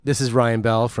This is Ryan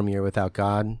Bell from Year Without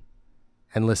God.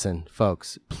 And listen,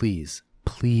 folks, please,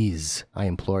 I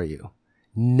implore you,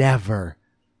 never,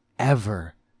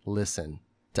 ever listen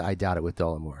to I Doubt It with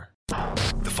Dollemore.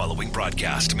 The following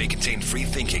broadcast may contain free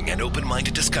thinking and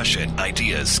open-minded discussion,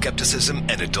 ideas, skepticism,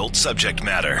 and adult subject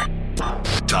matter.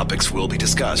 Topics will be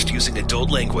discussed using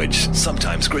adult language,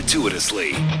 sometimes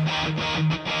gratuitously.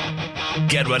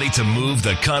 Get ready to move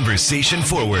the conversation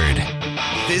forward.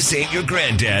 This ain't your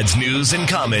granddad's news and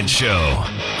comment show.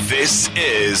 This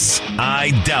is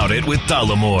I Doubt It with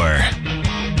Dollemore.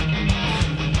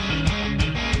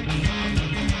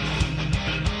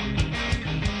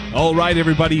 All right,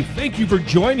 everybody, thank you for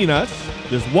joining us.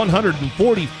 This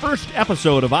 141st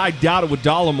episode of I Doubt It with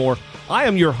Dollemore. I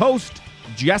am your host,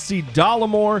 Jesse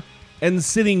Dollemore, and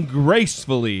sitting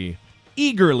gracefully,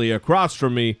 eagerly across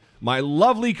from me, my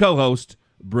lovely co-host,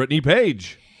 Brittany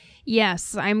Page.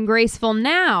 Yes, I'm graceful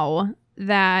now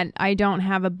that I don't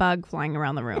have a bug flying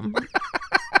around the room.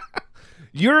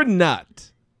 You're a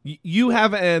nut. You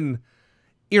have an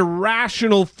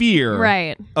irrational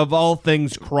fear of all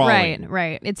things crawling.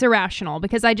 Right. It's irrational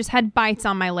because I just had bites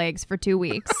on my legs for 2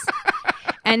 weeks.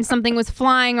 And something was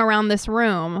flying around this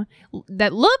room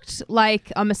that looked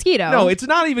like a mosquito. No, it's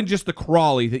not even just the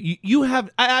crawly. That you have,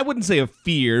 I wouldn't say a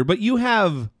fear, but you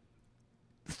have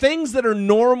things that are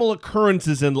normal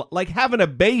occurrences in, like having a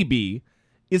baby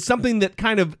is something that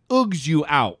kind of oogs you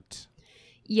out.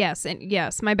 Yes,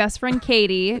 my best friend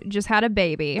Katie just had a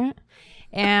baby.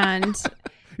 And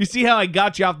you see how I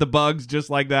got you off the bugs just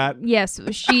like that? Yes,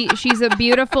 she's a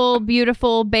beautiful,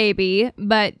 beautiful baby.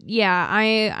 But yeah,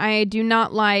 I do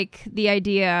not like the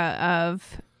idea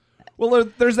of...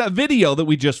 Well, there's that video that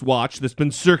we just watched that's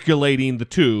been circulating the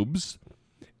tubes.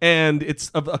 And it's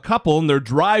of a couple, and they're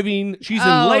driving. She's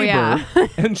in labor, yeah.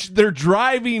 And they're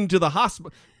driving to the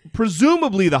hospital.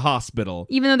 Presumably the hospital.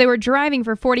 Even though they were driving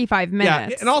for 45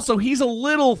 minutes. Yeah, and also he's a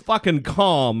little fucking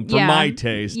calm for my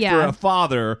taste for a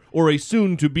father or a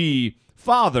soon-to-be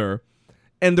father.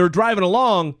 And they're driving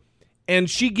along,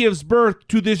 and she gives birth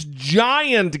to this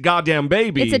giant goddamn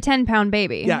baby. It's a 10-pound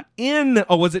baby. Yeah,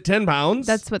 was it 10 pounds?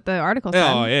 That's what the article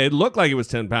said. Oh, yeah, it looked like it was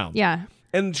 10 pounds. Yeah.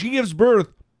 And she gives birth,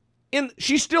 and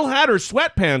she still had her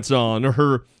sweatpants on,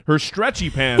 or her stretchy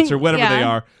pants, or whatever they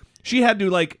are. She had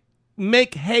to,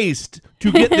 make haste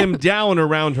to get them down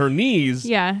around her knees.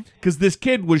 Yeah. Because this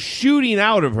kid was shooting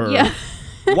out of her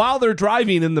while they're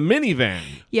driving in the minivan.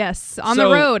 Yes, on the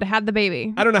road, had the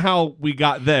baby. I don't know how we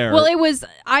got there. Well,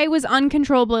 I was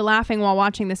uncontrollably laughing while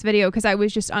watching this video because I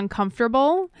was just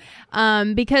uncomfortable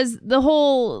because the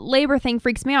whole labor thing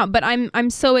freaks me out. But I'm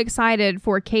so excited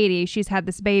for Katie. She's had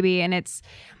this baby, and it's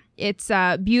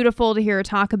beautiful to hear her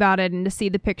talk about it and to see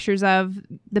the pictures of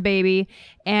the baby.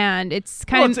 And it's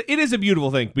it is a beautiful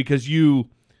thing because you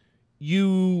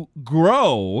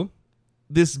grow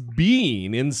this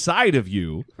being inside of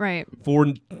you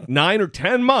for 9 or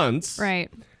 10 months.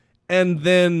 Right. And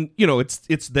then,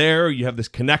 it's there, you have this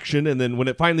connection, and then when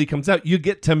it finally comes out, you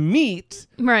get to meet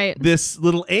this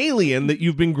little alien that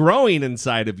you've been growing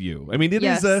inside of you. I mean,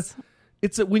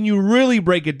 it's when you really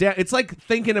break it down, it's like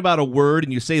thinking about a word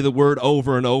and you say the word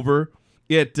over and over.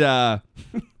 It's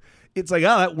like,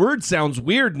 oh, that word sounds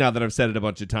weird now that I've said it a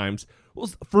bunch of times. Well,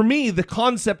 for me, the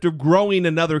concept of growing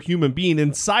another human being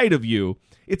inside of you,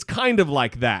 it's kind of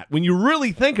like that. When you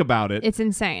really think about it. It's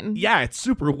insane. Yeah, it's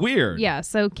super weird. Yeah,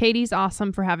 so Katie's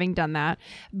awesome for having done that.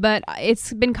 But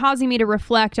it's been causing me to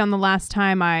reflect on the last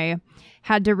time I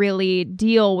had to really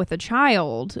deal with a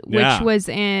child, which was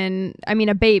a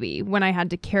baby, when I had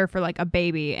to care for a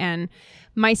baby. And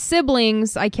my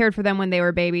siblings, I cared for them when they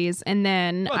were babies. And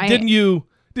then didn't you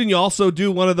also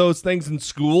do one of those things in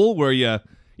school where you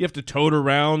have to tote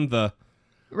around the...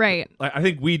 Right. I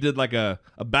think we did a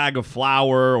bag of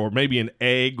flour or maybe an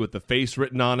egg with the face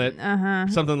written on it. Uh-huh.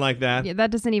 Something like that. Yeah,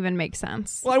 that doesn't even make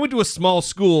sense. Well, I went to a small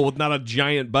school with not a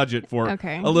giant budget for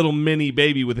a little mini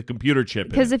baby with a computer chip in it.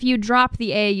 Because if you drop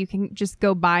the A, you can just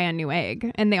go buy a new egg,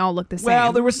 and they all look the same.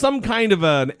 Well, there was some kind of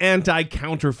an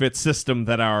anti-counterfeit system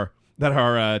that our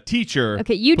teacher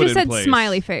Okay, you put just in said place.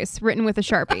 Smiley face written with a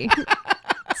Sharpie.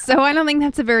 So I don't think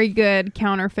that's a very good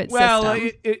counterfeit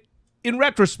system. In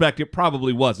retrospect, it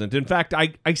probably wasn't. In fact,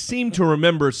 I seem to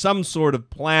remember some sort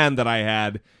of plan that I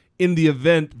had in the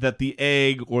event that the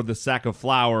egg or the sack of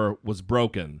flour was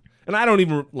broken. And I don't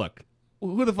even... Look,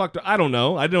 who the fuck... I don't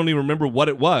know. I don't even remember what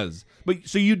it was. But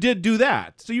so you did do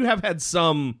that. So you have had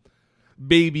some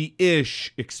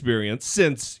baby-ish experience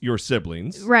since your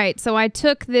siblings. Right. So I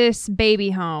took this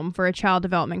baby home for a child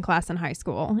development class in high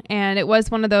school, and it was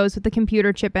one of those with the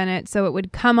computer chip in it, so it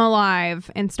would come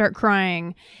alive and start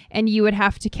crying, and you would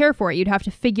have to care for it. You'd have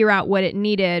to figure out what it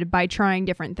needed by trying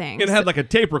different things. It had like a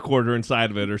tape recorder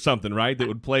inside of it or something, right? That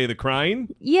would play the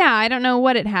crying? Yeah, I don't know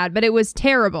what it had, but it was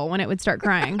terrible when it would start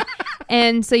crying.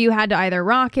 And so you had to either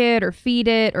rock it or feed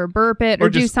it or burp it or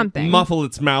do something. Muffle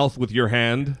its mouth with your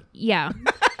hand. Yeah.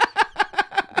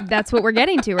 That's what we're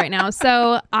getting to right now.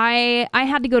 So I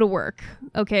had to go to work,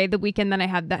 okay, the weekend that I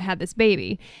had this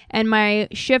baby. And my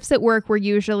shifts at work were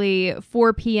usually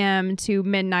 4 p.m. to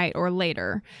midnight or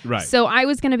later. Right. So I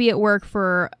was going to be at work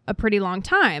for a pretty long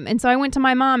time. And so I went to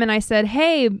my mom and I said,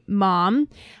 "Hey, Mom,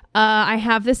 I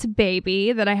have this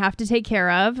baby that I have to take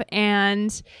care of,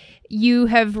 and you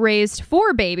have raised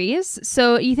 4 babies,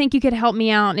 so you think you could help me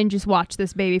out and just watch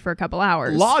this baby for a couple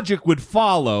hours?" Logic would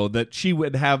follow that she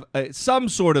would have some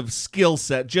sort of skill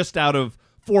set just out of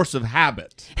force of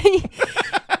habit.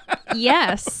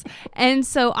 Yes. And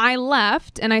so I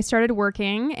left and I started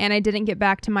working, and I didn't get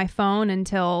back to my phone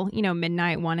until,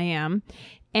 midnight, 1 a.m.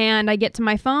 And I get to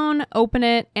my phone, open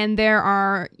it, and there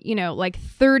are, like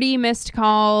 30 missed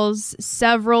calls,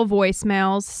 several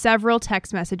voicemails, several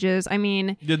text messages. I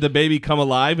mean... Did the baby come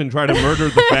alive and try to murder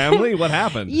the family? What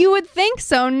happened? You would think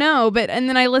so, no. And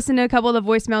then I listened to a couple of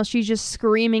the voicemails. She's just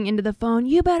screaming into the phone,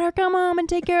 "You better come home and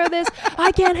take care of this.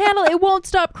 I can't handle it. It won't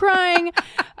stop crying."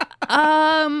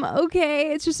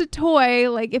 Okay, it's just a toy.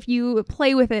 Like, if you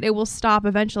play with it, it will stop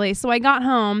eventually. So I got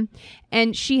home,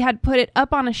 and she had put it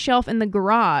up on a shelf in the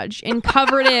garage and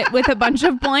covered it with a bunch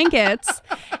of blankets,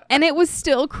 and it was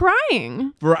still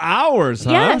crying. For hours,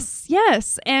 huh?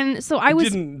 Yes. And so I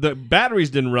was... The batteries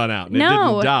didn't run out, and it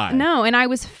didn't die. No, and I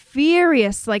was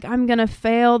furious. Like, I'm going to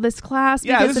fail this class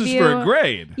because of you. Yeah, this is for a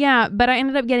grade. Yeah, but I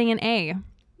ended up getting an A.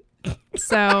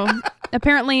 So...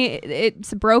 Apparently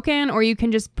it's broken, or you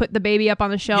can just put the baby up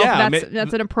on the shelf. Yeah,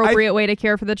 that's an appropriate way to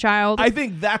care for the child. I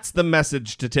think that's the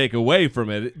message to take away from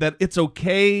it, that it's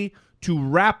okay to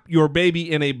wrap your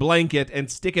baby in a blanket and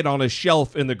stick it on a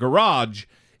shelf in the garage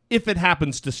if it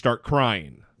happens to start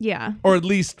crying. Yeah. Or at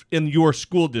least in your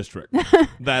school district.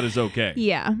 That is okay.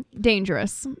 Yeah.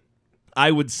 Dangerous,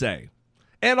 I would say.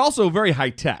 And also very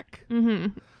high tech.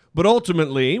 Mm-hmm. But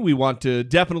ultimately, we want to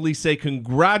definitely say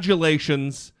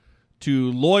congratulations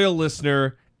to loyal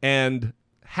listener and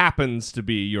happens to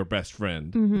be your best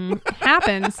friend. Mm-hmm.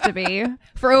 Happens to be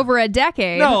for over a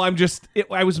decade. No,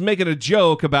 I was making a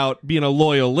joke about being a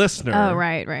loyal listener. Oh,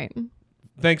 right.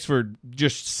 Thanks for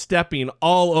just stepping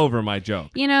all over my joke.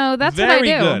 That's Very what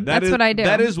I do. Good. That's what I do.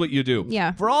 That is what you do.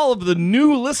 Yeah. For all of the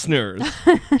new listeners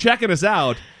checking us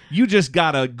out, you just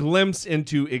got a glimpse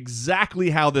into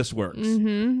exactly how this works.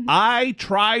 Mm-hmm. I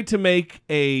try to make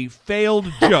a failed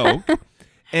joke,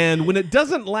 and when it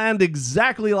doesn't land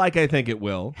exactly like I think it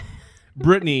will,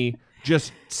 Brittany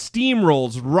just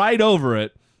steamrolls right over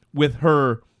it with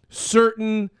her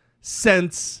certain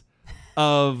sense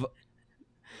of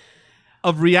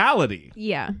reality.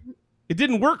 Yeah. It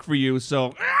didn't work for you,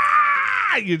 so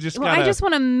you just I just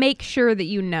want to make sure that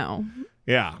you know.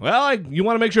 Yeah. Well, you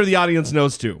want to make sure the audience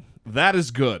knows too. That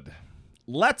is good.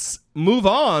 Let's move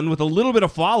on with a little bit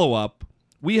of follow-up.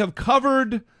 We have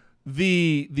covered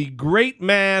the great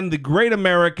man, the great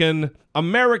American,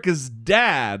 America's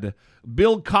dad,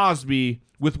 Bill Cosby,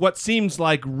 with what seems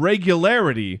like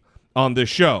regularity on this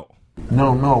show.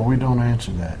 No, we don't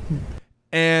answer that.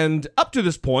 And up to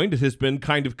this point, it has been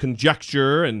kind of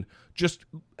conjecture and just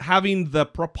having the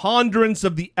preponderance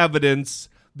of the evidence,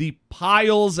 the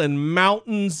piles and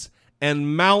mountains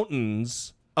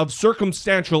of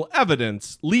circumstantial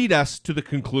evidence lead us to the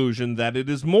conclusion that it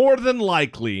is more than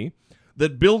likely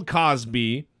that Bill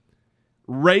Cosby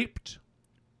raped,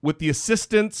 with the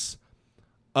assistance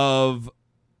of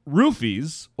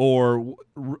roofies or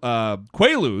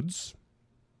quaaludes,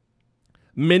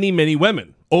 many, many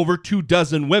women. Over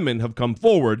 24 women have come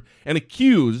forward and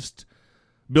accused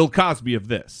Bill Cosby of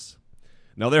this.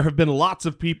 Now, there have been lots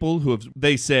of people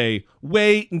they say,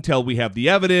 wait until we have the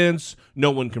evidence.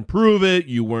 No one can prove it.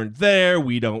 You weren't there.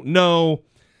 We don't know.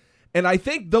 And I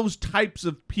think those types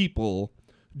of people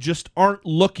just aren't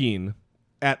looking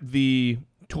at the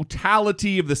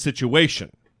totality of the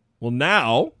situation. Well,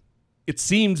 now it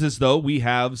seems as though we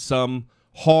have some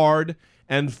hard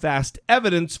and fast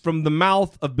evidence from the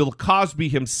mouth of Bill Cosby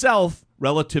himself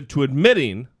relative to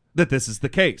admitting that this is the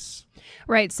case.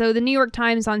 Right. So the New York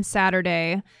Times on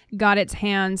Saturday got its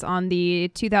hands on the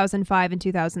 2005 and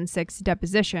 2006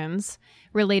 depositions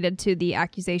related to the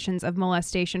accusations of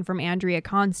molestation from Andrea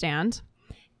Constand.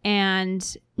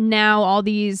 And now all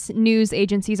these news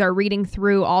agencies are reading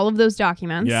through all of those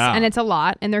documents, and it's a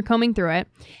lot, and they're combing through it.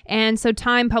 And so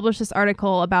Time published this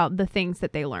article about the things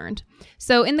that they learned.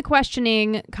 So in the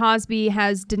questioning, Cosby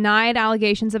has denied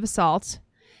allegations of assault,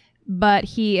 but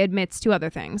he admits to other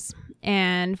things.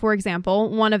 And for example,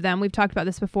 one of them, we've talked about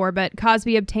this before, but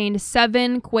Cosby obtained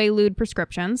 7 Quaalude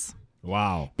prescriptions.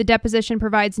 Wow. The deposition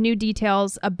provides new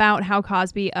details about how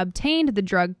Cosby obtained the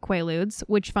drug Quaaludes,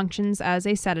 which functions as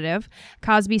a sedative.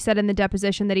 Cosby said in the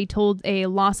deposition that he told a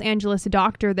Los Angeles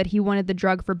doctor that he wanted the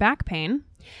drug for back pain,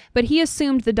 but he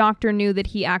assumed the doctor knew that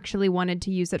he actually wanted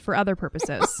to use it for other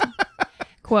purposes.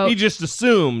 Quote, he just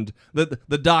assumed that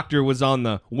the doctor was on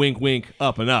the wink, wink,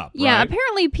 up and up. Yeah, right?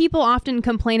 Apparently people often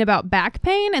complain about back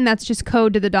pain, and that's just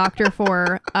code to the doctor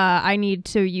for, I need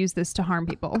to use this to harm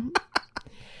people.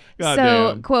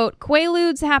 Damn. Quote,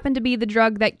 Quaaludes happened to be the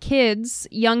drug that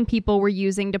young people were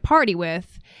using to party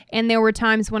with, and there were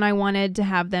times when I wanted to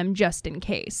have them just in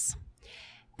case.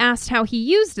 Asked how he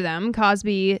used them,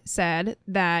 Cosby said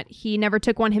that he never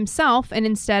took one himself and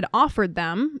instead offered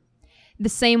them the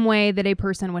same way that a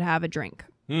person would have a drink.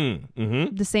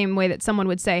 Mm-hmm. The same way that someone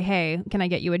would say, hey, can I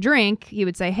get you a drink? He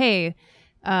would say, hey,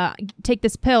 take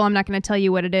this pill. I'm not going to tell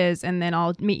you what it is, and then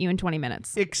I'll meet you in 20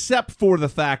 minutes. Except for the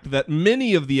fact that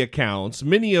many of the accounts,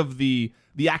 many of the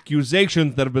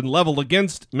accusations that have been leveled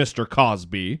against Mr.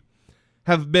 Cosby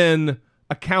have been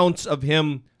accounts of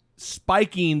him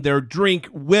spiking their drink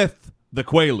with the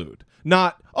Quaalude.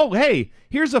 Not, oh, hey,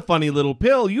 here's a funny little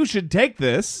pill. You should take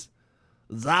this.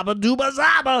 Zaba dooba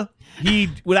zaba. He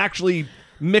would actually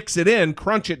mix it in,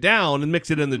 crunch it down, and mix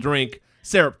it in the drink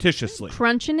surreptitiously.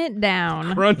 Crunching it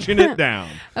down.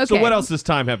 Okay. So what else does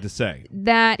Time have to say?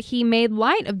 That he made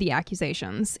light of the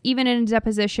accusations. Even in a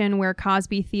deposition where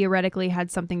Cosby theoretically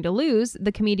had something to lose,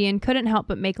 the comedian couldn't help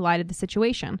but make light of the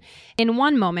situation. In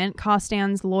one moment,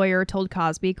 Costan's lawyer told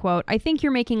Cosby, quote, I think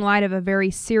you're making light of a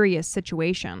very serious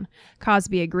situation.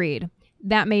 Cosby agreed.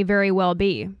 That may very well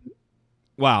be.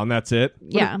 Wow, and that's it?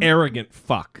 What an arrogant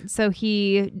fuck. So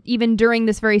he, even during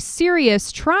this very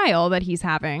serious trial that he's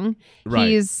having,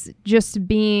 he's just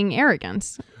being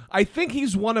arrogant. I think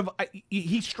he's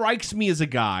he strikes me as a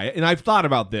guy, and I've thought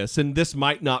about this, and this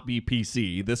might not be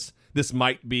PC. This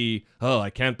might be, I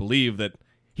can't believe that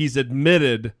he's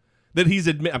admitted,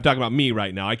 I'm talking about me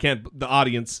right now. The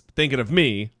audience thinking of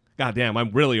me. God damn,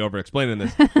 I'm really over-explaining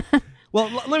this.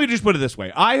 Well, let me just put it this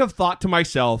way. I have thought to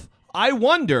myself, I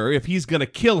wonder if he's going to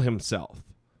kill himself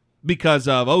because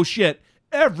of, oh shit,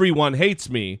 everyone hates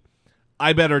me.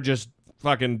 I better just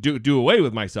fucking do away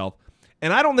with myself.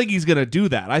 And I don't think he's going to do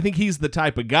that. I think he's the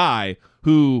type of guy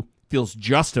who feels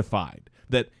justified,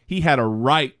 that he had a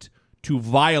right to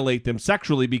violate them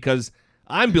sexually because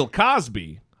I'm Bill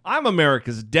Cosby. I'm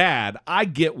America's dad. I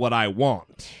get what I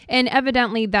want. And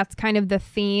evidently that's kind of the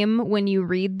theme when you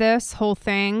read this whole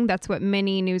thing. That's what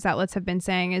many news outlets have been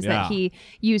saying is that he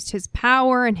used his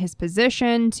power and his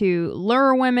position to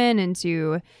lure women and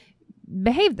to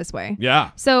behave this way.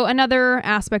 Yeah. So another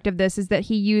aspect of this is that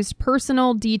he used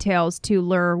personal details to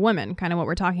lure women, kind of what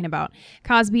we're talking about.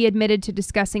 Cosby admitted to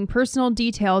discussing personal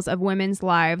details of women's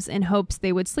lives in hopes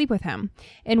they would sleep with him.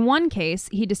 In one case,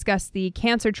 he discussed the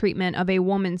cancer treatment of a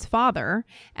woman's father,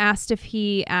 asked if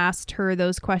he asked her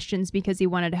those questions because he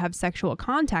wanted to have sexual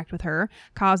contact with her.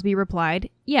 Cosby replied,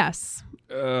 yes.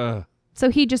 So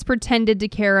he just pretended to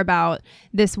care about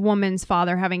this woman's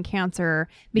father having cancer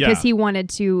because he wanted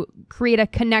to create a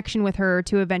connection with her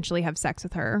to eventually have sex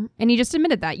with her. And he just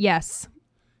admitted that, yes.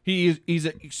 He's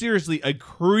seriously a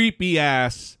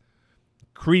creeper.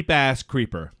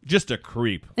 Just a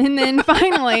creep. And then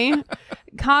finally,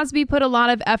 Cosby put a lot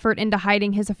of effort into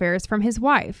hiding his affairs from his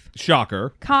wife.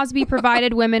 Shocker. Cosby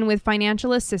provided women with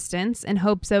financial assistance in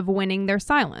hopes of winning their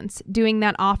silence. Doing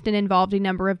that often involved a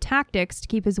number of tactics to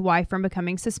keep his wife from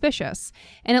becoming suspicious.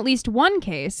 In at least one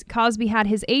case, Cosby had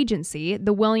his agency,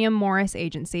 the William Morris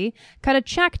Agency, cut a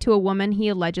check to a woman he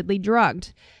allegedly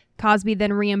drugged. Cosby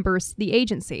then reimbursed the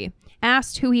agency.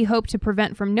 Asked who he hoped to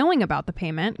prevent from knowing about the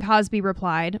payment, Cosby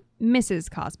replied,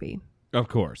 Mrs. Cosby. Of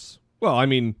course. Well, I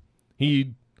mean,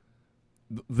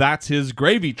 that's his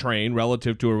gravy train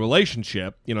relative to a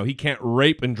relationship. You know, he can't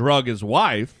rape and drug his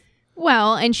wife.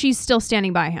 Well, and she's still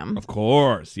standing by him. Of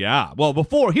course, yeah. Well,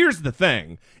 here's the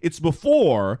thing. It's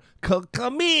before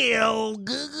Camille,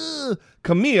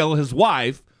 his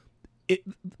wife,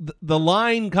 the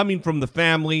line coming from the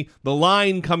family, the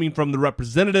line coming from the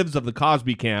representatives of the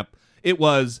Cosby camp, it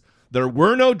was, there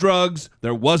were no drugs,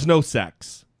 there was no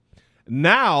sex.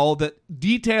 Now that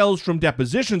details from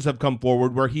depositions have come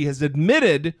forward where he has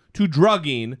admitted to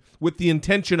drugging with the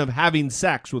intention of having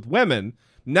sex with women,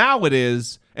 now it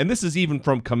is, and this is even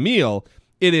from Camille,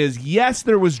 It is, yes,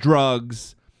 there was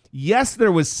drugs. Yes,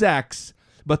 there was sex,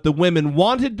 but the women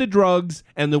wanted the drugs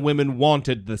and the women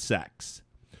wanted the sex.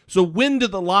 So when do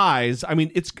the lies, I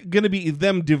mean, it's going to be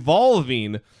them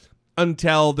devolving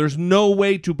until there's no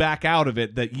way to back out of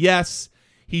it that, yes,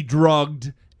 he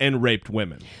drugged and raped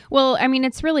women. Well, I mean,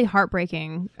 it's really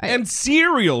heartbreaking. And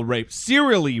serially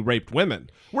raped women.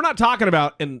 We're not talking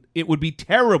about, and it would be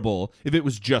terrible if it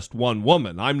was just one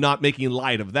woman. I'm not making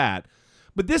light of that.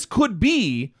 But this could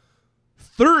be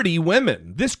 30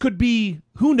 women. This could be,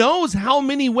 who knows how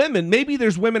many women. Maybe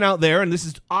there's women out there, and this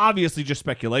is obviously just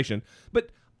speculation, but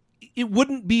it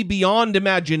wouldn't be beyond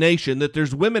imagination that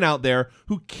there's women out there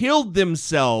who killed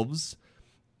themselves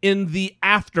in the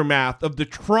aftermath of the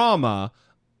trauma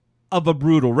of a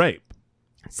brutal rape.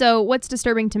 So what's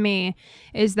disturbing to me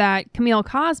is that Camille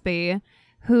Cosby,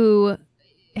 who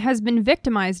has been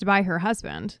victimized by her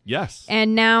husband. Yes.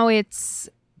 And now it's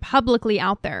publicly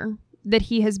out there that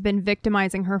he has been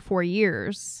victimizing her for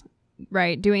years,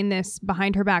 right? Doing this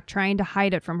behind her back, trying to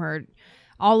hide it from her,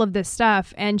 all of this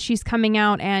stuff. And she's coming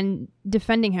out and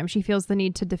defending him. She feels the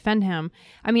need to defend him.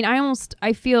 I mean,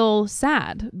 I feel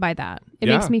sad by that. It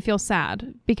makes me feel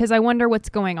sad because I wonder what's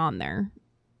going on there.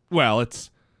 Well, it's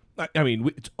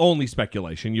only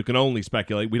speculation. You can only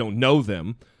speculate. We don't know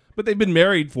them. But they've been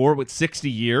married for, 60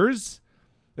 years?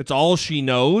 It's all she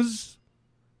knows.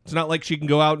 It's not like she can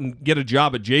go out and get a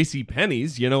job at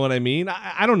JCPenney's. You know what I mean?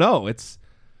 I don't know. It's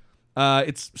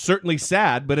certainly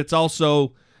sad, but it's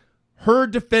also her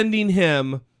defending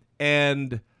him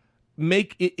and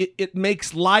it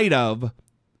makes light of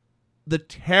the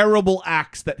terrible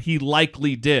acts that he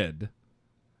likely did.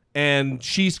 And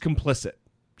she's complicit.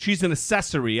 She's an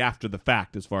accessory after the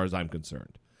fact, as far as I'm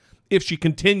concerned, if she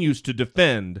continues to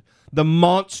defend the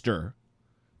monster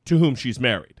to whom she's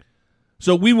married.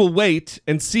 So we will wait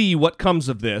and see what comes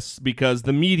of this, because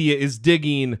the media is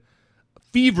digging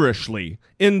feverishly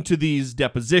into these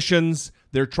depositions.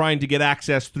 They're trying to get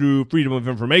access through Freedom of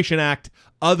Information Act,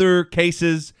 other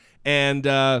cases, and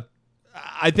I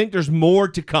think there's more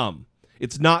to come.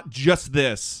 It's not just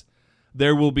this.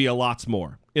 There will be a lots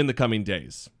more in the coming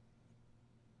days.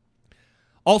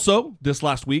 Also, this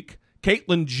last week,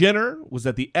 Caitlyn Jenner was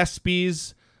at the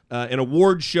ESPYs, an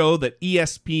award show that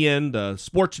ESPN, the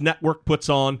sports network, puts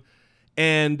on,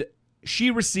 and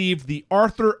she received the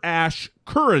Arthur Ashe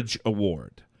Courage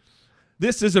Award.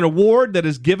 This is an award that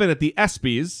is given at the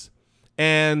ESPYs,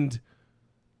 and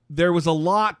there was a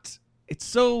lot.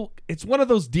 It's one of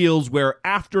those deals where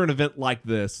after an event like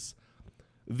this,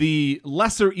 the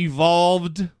lesser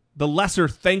evolved, the lesser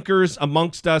thinkers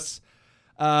amongst us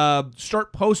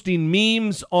start posting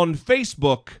memes on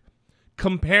Facebook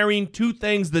comparing two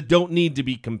things that don't need to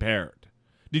be compared.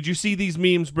 Did you see these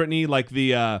memes, Brittany? Like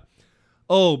the,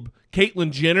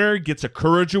 Caitlyn Jenner gets a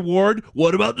Courage Award.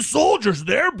 What about the soldiers?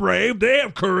 They're brave. They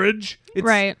have courage.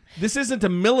 Right. This isn't a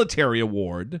military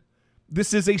award.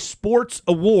 This is a sports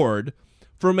award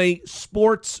from a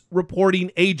sports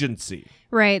reporting agency.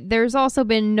 Right. There's also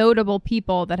been notable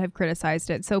people that have criticized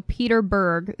it. So Peter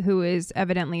Berg, who is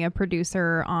evidently a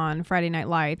producer on Friday Night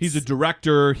Lights. He's a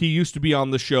director. He used to be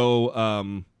on the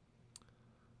show,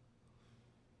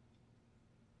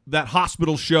 that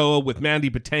hospital show with Mandy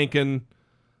Patinkin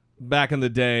back in the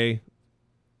day.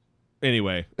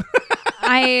 Anyway.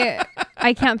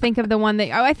 I can't think of the one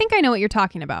that... I think I know what you're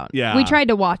talking about. Yeah. We tried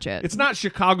to watch it. It's not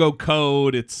Chicago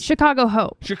Code. It's... Chicago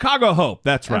Hope. Chicago Hope.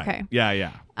 That's right. Okay.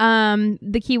 Yeah.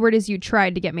 The key word is you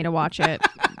tried to get me to watch it.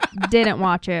 Didn't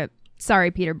watch it.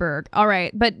 Sorry, Peter Berg. All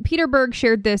right. But Peter Berg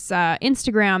shared this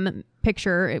Instagram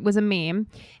picture. It was a meme,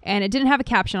 and it didn't have a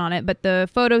caption on it, but the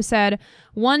photo said,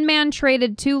 "One man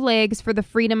traded 2 legs for the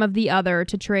freedom of the other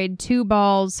to trade 2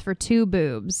 balls for 2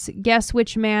 boobs. Guess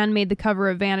which man made the cover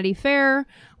of Vanity Fair,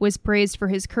 was praised for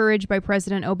his courage by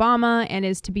President Obama, and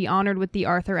is to be honored with the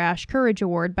Arthur Ashe Courage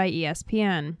Award by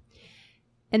ESPN."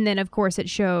 And then, of course, it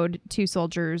showed 2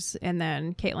 soldiers and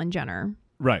then Caitlyn Jenner.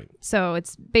 Right. So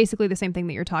it's basically the same thing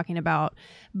that you're talking about.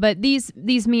 But these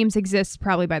memes exist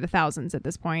probably by the thousands at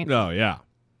this point. Oh, yeah.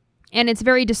 And it's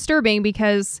very disturbing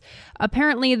because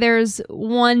apparently there's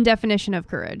one definition of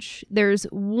courage. There's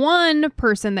one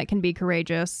person that can be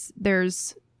courageous.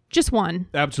 There's just one.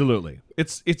 Absolutely.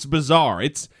 It's bizarre.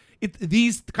 It's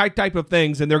these type of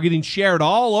things, and they're getting shared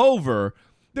all over.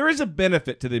 There is a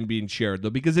benefit to them being shared, though,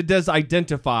 because it does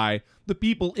identify the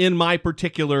people in my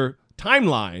particular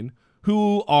timeline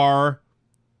who are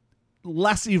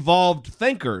less evolved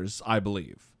thinkers, I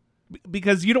believe.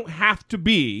 Because you don't have to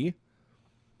be,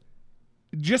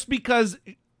 just because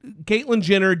Caitlyn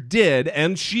Jenner did,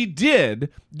 and she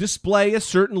did, display a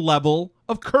certain level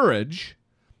of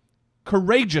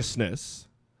courageousness,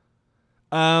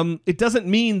 it doesn't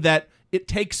mean that it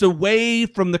takes away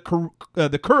from the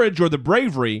courage or the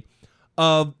bravery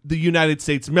of the United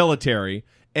States military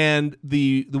and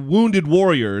the wounded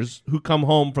warriors who come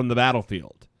home from the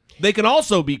battlefield. They can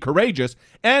also be courageous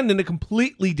and in a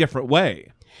completely different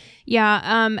way.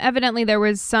 Yeah, evidently there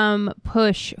was some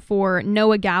push for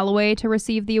Noah Galloway to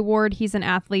receive the award. He's an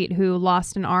athlete who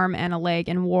lost an arm and a leg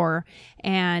in war,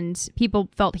 and people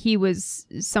felt he was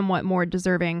somewhat more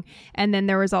deserving. And then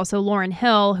there was also Lauryn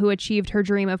Hill, who achieved her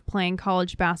dream of playing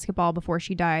college basketball before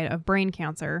she died of brain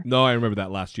cancer. No, I remember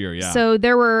that last year, yeah. So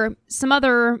there were some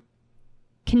other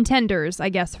contenders, I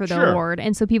guess, for the award,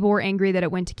 and so people were angry that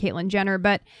it went to Caitlyn Jenner.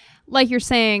 But like you're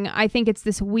saying, I think it's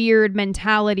this weird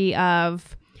mentality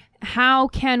of, how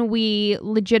can we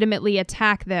legitimately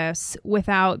attack this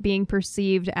without being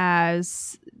perceived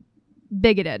as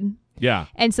bigoted? Yeah.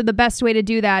 And so the best way to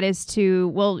do that is to,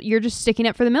 well, you're just sticking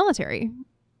up for the military,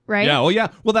 right? Yeah. Well, yeah.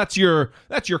 Well, that's your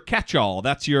catch-all.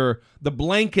 That's the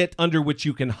blanket under which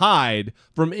you can hide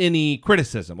from any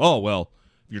criticism. Oh, well,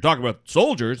 if you're talking about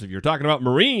soldiers, if you're talking about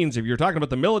Marines, if you're talking about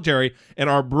the military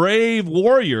and our brave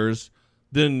warriors,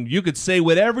 then you could say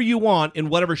whatever you want in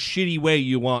whatever shitty way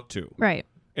you want to. Right.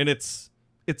 And it's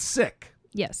sick.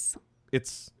 Yes.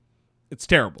 It's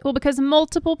terrible. Well, because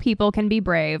multiple people can be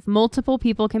brave, multiple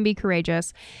people can be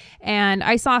courageous. And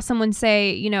I saw someone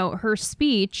say, you know, her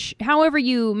speech, however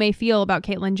you may feel about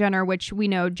Caitlyn Jenner, which we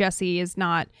know Jesse is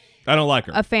not, I don't like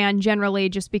her, a fan generally,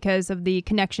 just because of the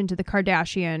connection to the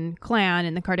Kardashian clan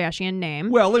and the Kardashian name.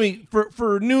 Well, let me,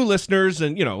 for new listeners,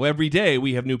 and, you know, every day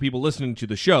we have new people listening to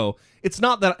the show. It's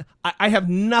not that I have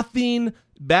nothing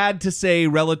bad to say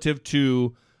relative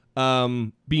to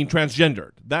being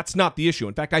transgendered. That's not the issue.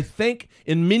 In fact, I think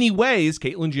in many ways,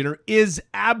 Caitlyn Jenner is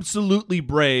absolutely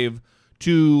brave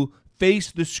to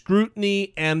face the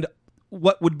scrutiny and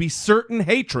what would be certain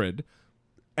hatred,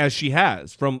 as she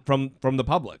has from the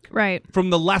public, right, from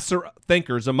the lesser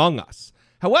thinkers among us.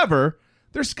 However,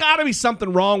 there's got to be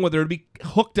something wrong with her to be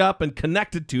hooked up and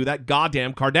connected to that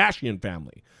goddamn Kardashian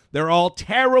family. They're all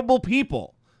terrible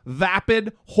people,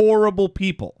 vapid, horrible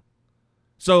people.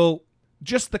 So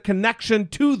just the connection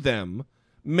to them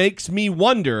makes me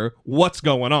wonder what's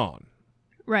going on.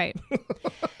 Right.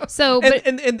 So,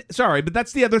 and sorry, but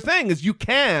that's the other thing, is you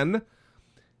can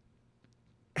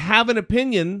have an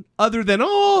opinion other than,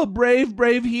 oh,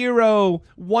 brave hero,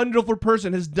 wonderful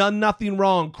person, has done nothing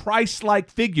wrong, Christ-like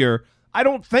figure. I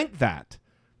don't think that.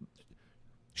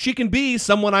 She can be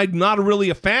someone I'm not really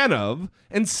a fan of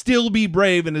and still be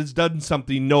brave and has done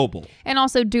something noble. And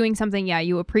also doing something,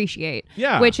 you appreciate.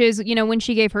 Yeah. Which is, when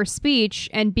she gave her speech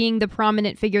and being the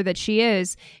prominent figure that she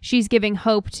is, she's giving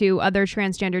hope to other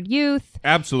transgendered youth.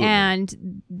 Absolutely.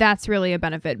 And that's really a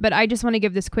benefit. But I just want to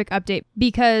give this quick update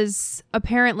because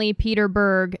apparently Peter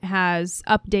Berg has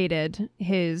updated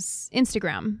his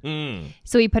Instagram.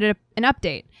 So he put an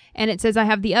update. And it says, I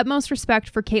have the utmost respect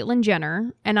for Caitlyn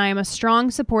Jenner, and I am a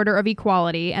strong supporter of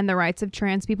equality and the rights of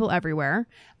trans people everywhere.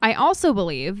 I also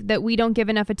believe that we don't give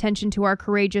enough attention to our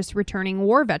courageous returning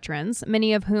war veterans,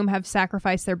 many of whom have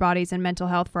sacrificed their bodies and mental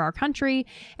health for our country,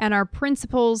 and our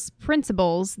principles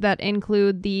that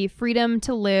include the freedom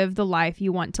to live the life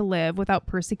you want to live without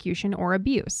persecution or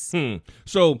abuse.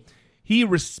 So he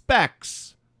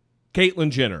respects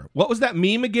Caitlyn Jenner. What was that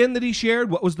meme again that he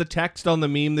shared? What was the text on the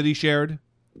meme that he shared?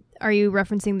 Are you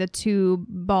referencing the 2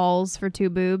 balls for 2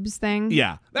 boobs thing?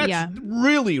 Yeah. That's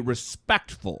really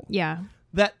respectful. Yeah.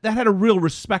 That had a real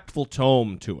respectful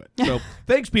tone to it. So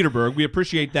thanks, Peter Berg. We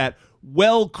appreciate that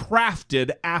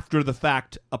well-crafted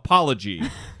after-the-fact apology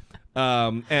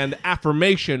and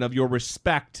affirmation of your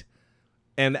respect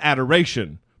and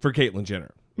adoration for Caitlyn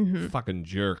Jenner. Fucking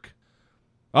jerk.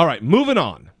 All right, moving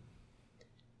on.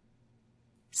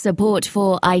 Support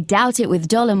for I Doubt It with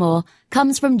Dollemore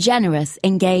comes from generous,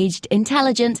 engaged,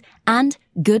 intelligent, and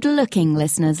good-looking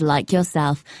listeners like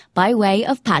yourself by way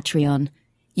of Patreon.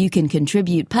 You can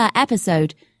contribute per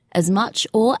episode, as much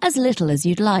or as little as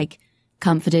you'd like,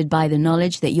 comforted by the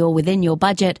knowledge that you're within your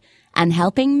budget and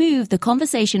helping move the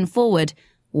conversation forward,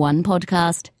 one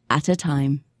podcast at a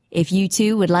time. If you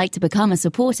too would like to become a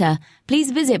supporter,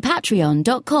 please visit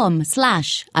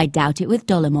patreon.com/I Doubt It with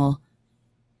Dollemore.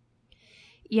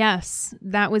 Yes,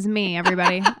 that was me,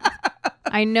 everybody.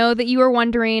 I know that you were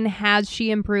wondering, has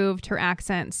she improved her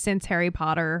accent since Harry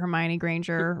Potter, Hermione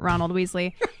Granger, Ronald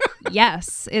Weasley?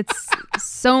 Yes, it's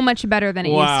so much better than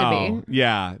it used to be.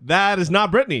 Yeah, that is not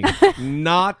Brittany.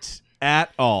 Not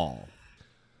at all.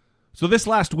 So this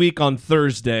last week on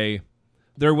Thursday,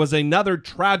 there was another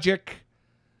tragic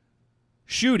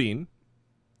shooting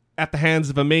at the hands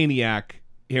of a maniac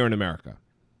here in America.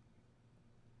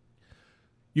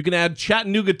 You can add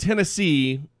Chattanooga,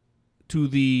 Tennessee to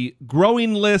the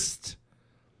growing list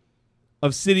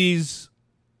of cities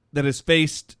that has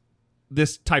faced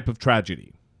this type of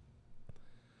tragedy.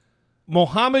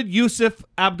 Mohammed Yusuf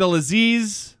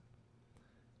Abdelaziz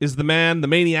is the man, the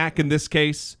maniac in this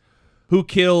case, who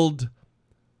killed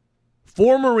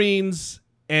 4 Marines,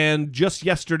 and just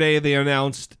yesterday they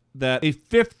announced that a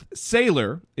 5th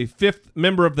sailor, a 5th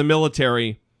member of the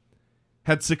military,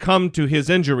 had succumbed to his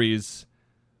injuries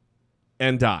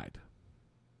and died.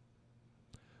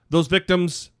 Those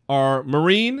victims are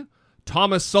Marine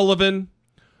Thomas Sullivan,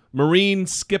 Marine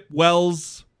Skip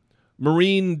Wells,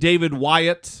 Marine David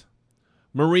Wyatt,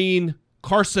 Marine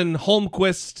Carson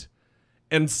Holmquist,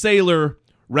 and Sailor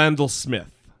Randall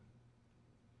Smith.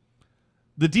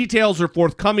 The details are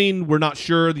forthcoming. We're not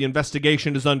sure. The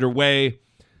investigation is underway.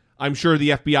 I'm sure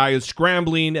the FBI is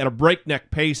scrambling at a breakneck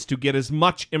pace to get as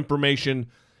much information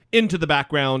into the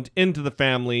background, into the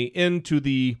family, into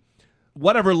the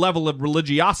whatever level of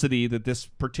religiosity that this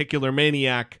particular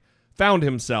maniac found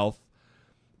himself.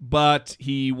 But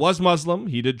he was Muslim.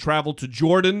 He did travel to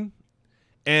Jordan,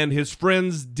 and his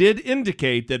friends did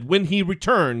indicate that when he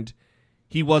returned,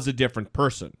 he was a different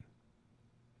person.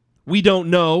 We don't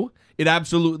know. It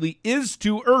absolutely is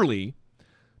too early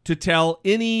to tell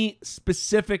any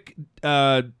specific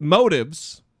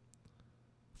motives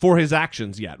for his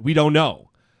actions yet. We don't know.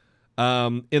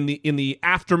 In the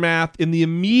aftermath, in the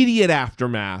immediate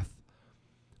aftermath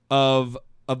of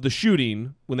the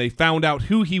shooting, when they found out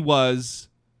who he was,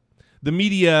 the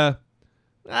media,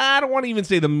 I don't want to even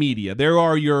say the media. There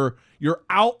are your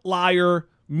outlier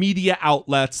media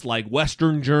outlets like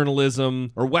Western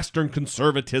journalism or Western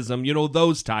conservatism,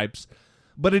 those types.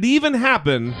 But it even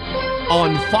happened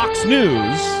on Fox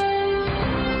News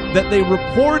that they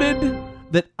reported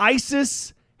that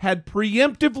ISIS had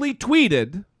preemptively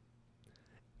tweeted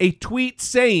a tweet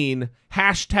saying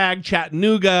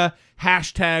 #Chattanooga,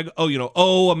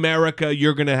 oh America,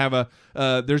 you're going to have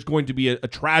there's going to be a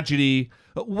tragedy.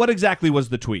 What exactly was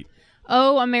the tweet?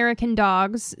 Oh, American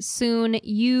dogs, soon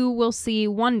you will see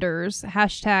wonders.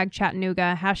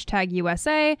 #Chattanooga,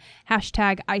 #USA,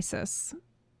 #ISIS.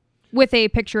 With a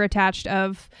picture attached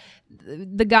of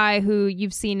the guy who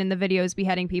you've seen in the videos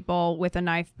beheading people with a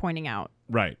knife pointing out.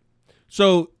 Right.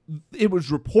 So it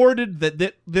was reported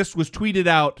that this was tweeted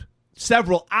out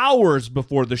several hours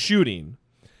before the shooting.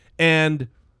 And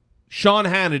Sean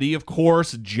Hannity, of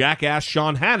course, jackass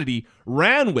Sean Hannity,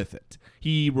 ran with it.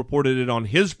 He reported it on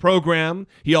his program.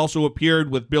 He also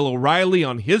appeared with Bill O'Reilly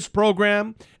on his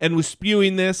program and was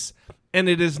spewing this. And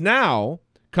it has now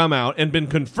come out and been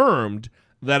confirmed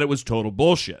that it was total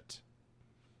bullshit.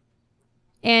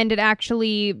 And it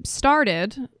actually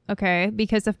started,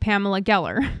 because of Pamela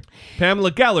Geller.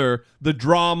 Pamela Geller, the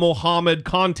Draw Mohammed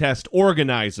contest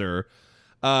organizer.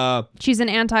 She's an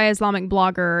anti-Islamic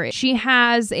blogger. She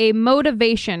has a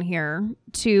motivation here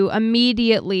to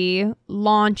immediately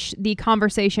launch the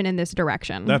conversation in this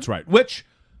direction. That's right.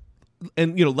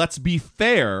 Let's be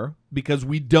fair, because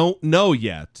we don't know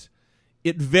yet.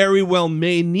 It very well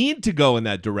may need to go in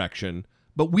that direction,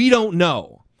 but we don't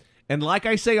know. And like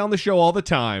I say on the show all the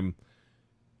time,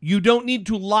 you don't need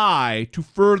to lie to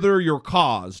further your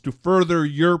cause, to further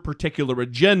your particular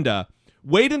agenda.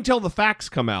 Wait until the facts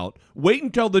come out. Wait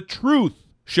until the truth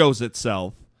shows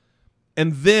itself.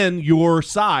 And then your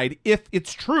side, if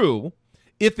it's true,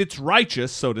 if it's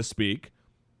righteous, so to speak,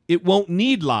 it won't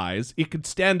need lies. It could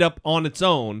stand up on its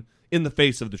own in the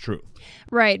face of the truth.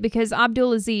 Right, because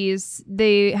Abdulaziz,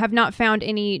 they have not found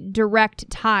any direct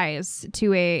ties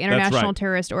to a international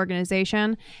terrorist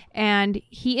organization. And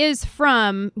he's a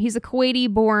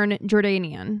Kuwaiti-born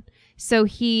Jordanian. So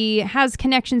he has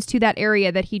connections to that area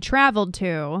that he traveled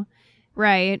to,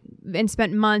 right, and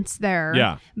spent months there.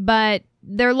 Yeah. But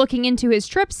they're looking into his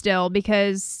trip still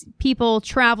because people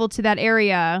travel to that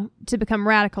area to become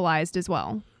radicalized as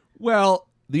well. Well,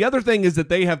 the other thing is that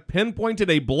they have pinpointed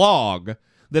a blog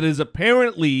that is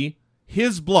apparently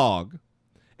his blog,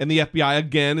 and the FBI,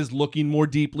 again, is looking more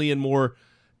deeply and more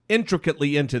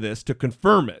intricately into this to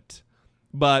confirm it.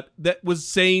 But that was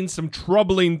saying some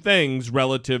troubling things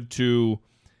relative to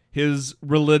his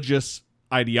religious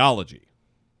ideology.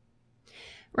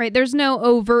 Right. There's no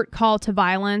overt call to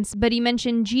violence, but he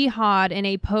mentioned jihad in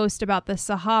a post about the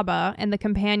Sahaba and the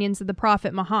companions of the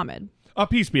Prophet Muhammad.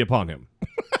 Peace be upon him.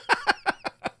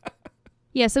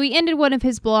 Yeah, so he ended one of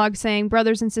his blogs saying,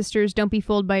 "Brothers and sisters, don't be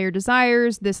fooled by your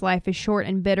desires. This life is short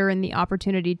and bitter, and the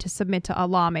opportunity to submit to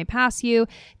Allah may pass you.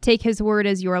 Take his word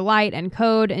as your light and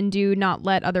code, and do not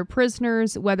let other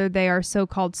prisoners, whether they are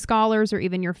so-called scholars or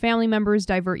even your family members,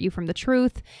 divert you from the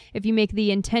truth. If you make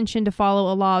the intention to follow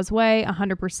Allah's way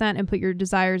 100% and put your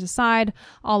desires aside,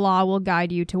 Allah will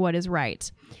guide you to what is right."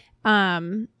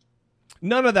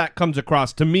 None of that comes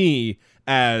across to me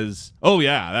as, oh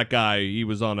yeah, that guy, he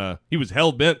was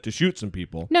hell-bent to shoot some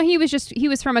people. No, he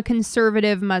was from a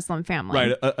conservative Muslim family.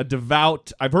 Right, a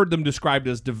devout, I've heard them described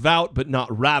as devout but not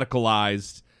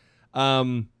radicalized.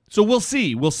 So we'll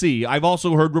see. I've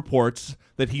also heard reports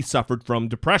that he suffered from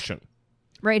depression.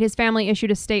 Right, his family issued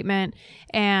a statement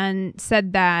and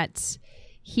said that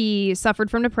he suffered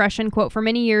from depression. Quote, "For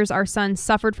many years, our son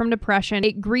suffered from depression.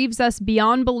 It grieves us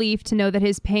beyond belief to know that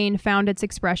his pain found its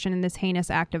expression in this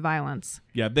heinous act of violence."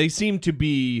 Yeah, they seem to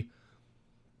be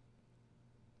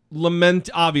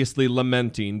obviously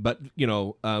lamenting, but,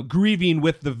 grieving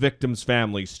with the victims'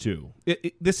 families, too.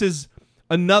 This is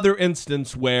another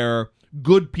instance where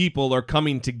good people are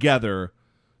coming together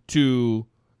to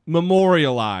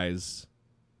memorialize.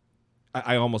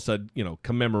 I almost said,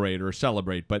 commemorate or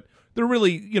celebrate, but they're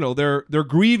really, they're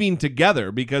grieving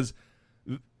together because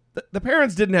the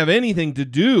parents didn't have anything to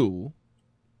do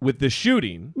with the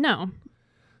shooting. No.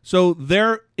 So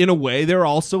in a way, they're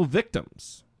also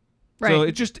victims.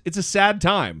 Right. So it's a sad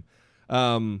time.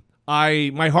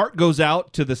 My heart goes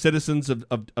out to the citizens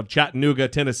of Chattanooga,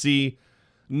 Tennessee.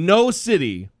 No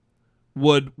city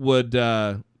would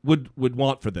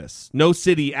want for this. No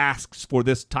city asks for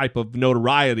this type of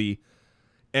notoriety,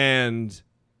 and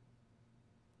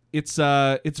it's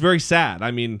very sad.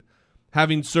 I mean,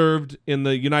 having served in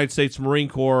the United States Marine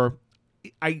Corps,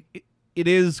 it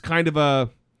is kind of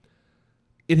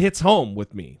it hits home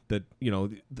with me that,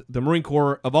 the Marine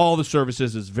Corps of all the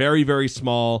services is very, very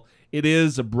small. It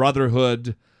is a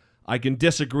brotherhood. I can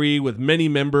disagree with many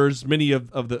members, many of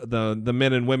the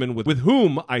men and women with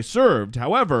whom I served.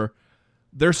 However,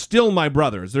 they're still my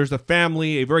brothers. There's a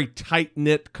family, a very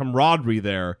tight-knit camaraderie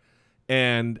there.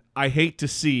 And I hate to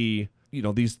see,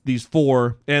 these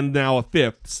four and now a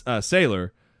fifth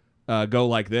sailor go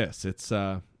like this. It's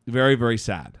very, very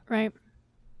sad. Right.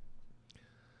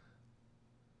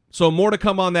 So more to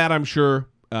come on that, I'm sure.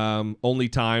 Only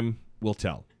time will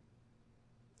tell.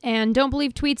 And don't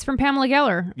believe tweets from Pamela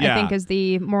Geller, I think, is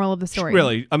the moral of the story.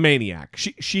 Really, a maniac.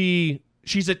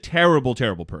 She's a terrible,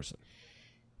 terrible person.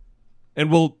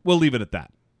 And we'll leave it at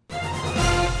that.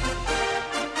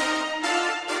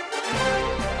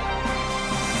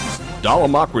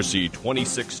 Dollemocracy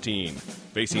 2016.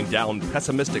 Facing down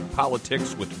pessimistic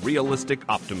politics with realistic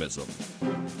optimism.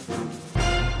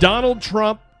 Donald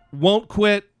Trump won't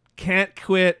quit, can't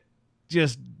quit,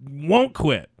 just won't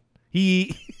quit.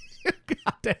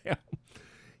 Goddamn.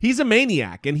 He's a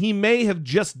maniac, and he may have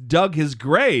just dug his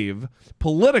grave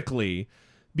politically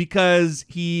because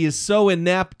he is so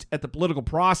inept at the political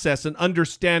process and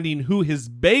understanding who his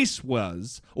base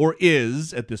was, or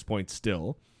is at this point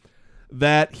still,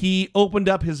 that he opened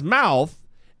up his mouth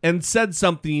and said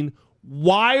something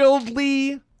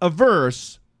wildly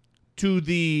averse to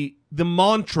the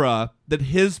mantra that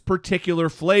his particular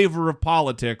flavor of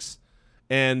politics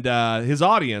and his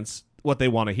audience, what they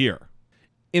want to hear.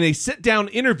 In a sit-down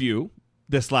interview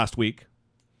this last week,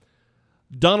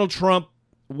 Donald Trump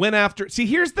went after... See,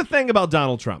 here's the thing about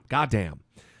Donald Trump. Goddamn.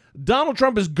 Donald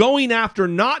Trump is going after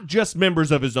not just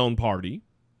members of his own party,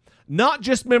 not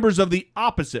just members of the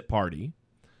opposite party,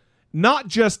 not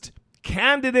just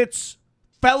candidates,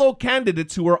 fellow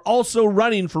candidates who are also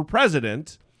running for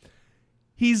president.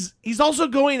 He's also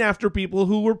going after people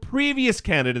who were previous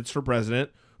candidates for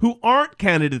president, who aren't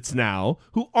candidates now,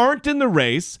 who aren't in the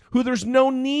race, who there's no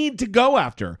need to go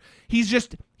after. He's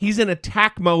in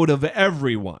attack mode of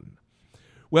everyone.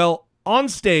 Well, on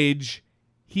stage,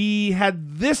 he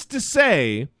had this to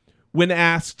say when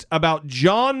asked about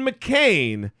John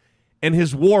McCain and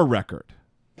his war record.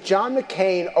 John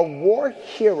McCain, a war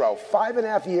hero,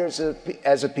 5.5 years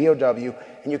as a POW,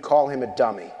 and you call him a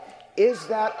dummy. Is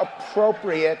that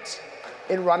appropriate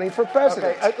in running for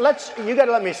president? Okay, you got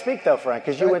to let me speak, though, Frank,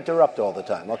 because you interrupt all the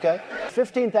time, okay?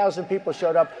 15,000 people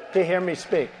showed up to hear me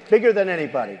speak, bigger than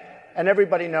anybody, and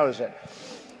everybody knows it.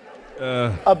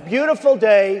 A beautiful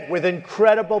day with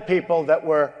incredible people that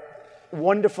were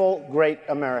wonderful, great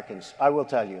Americans, I will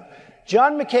tell you.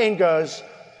 John McCain goes,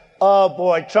 oh,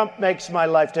 boy, Trump makes my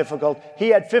life difficult. He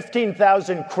had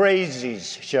 15,000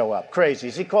 crazies show up,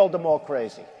 crazies. He called them all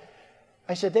crazy.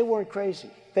 I said, they weren't crazy.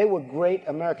 They were great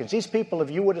Americans. These people, if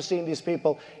you would have seen these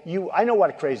people, I know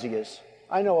what crazy is.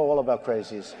 I know all about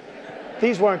crazies.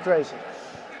 These weren't crazy.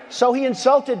 So he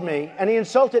insulted me, and he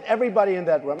insulted everybody in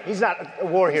that room. He's not a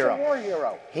war hero. He's a war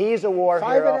hero. He's a war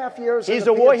hero. 5.5 years. He's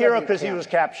a war hero because he was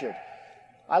captured.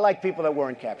 I like people that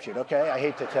weren't captured, okay? I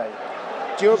hate to tell you.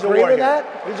 Do you agree with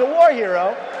that? He's a war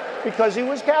hero because he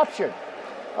was captured,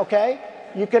 okay?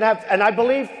 You can have, and I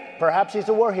believe perhaps he's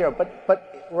a war hero,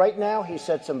 but right now he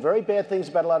said some very bad things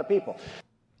about a lot of people.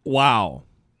 Wow.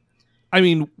 I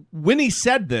mean, when he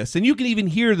said this, and you can even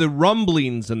hear the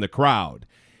rumblings in the crowd,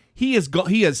 he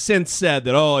has since said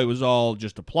that, it was all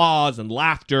just applause and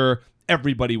laughter.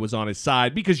 Everybody was on his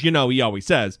side because, he always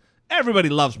says, everybody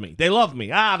loves me. They love me.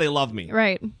 They love me.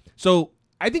 Right. So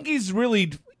I think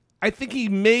he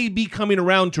may be coming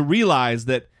around to realize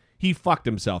that he fucked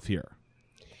himself here.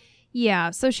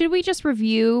 Yeah. So should we just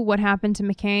review what happened to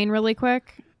McCain really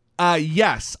quick?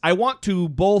 Yes. I want to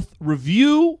both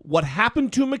review what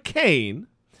happened to McCain,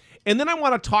 and then I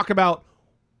want to talk about,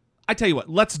 I tell you what,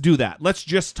 let's do that. Let's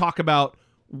just talk about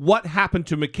what happened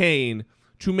to McCain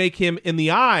to make him, in the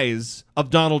eyes of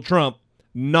Donald Trump,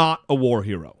 not a war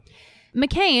hero.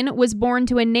 McCain was born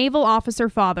to a naval officer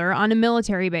father on a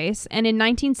military base, and in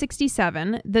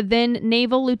 1967, the then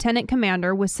naval lieutenant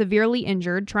commander was severely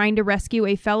injured trying to rescue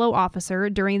a fellow officer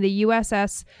during the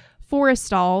USS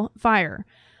Forrestal fire.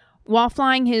 While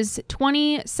flying his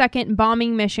 22nd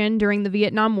bombing mission during the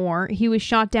Vietnam War, he was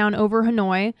shot down over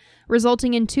Hanoi,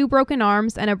 resulting in 2 broken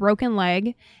arms and a broken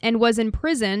leg, and was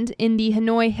imprisoned in the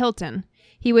Hanoi Hilton.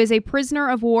 He was a prisoner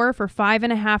of war for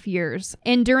 5.5 years,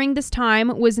 and during this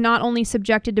time was not only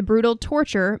subjected to brutal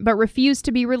torture, but refused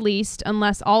to be released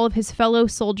unless all of his fellow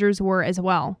soldiers were as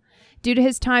well. Due to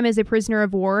his time as a prisoner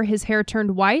of war, his hair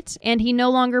turned white, and he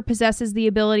no longer possesses the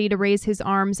ability to raise his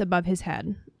arms above his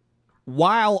head.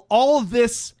 While all of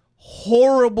this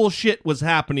horrible shit was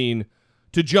happening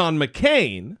to John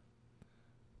McCain,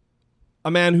 a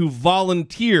man who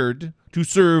volunteered to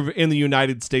serve in the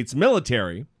United States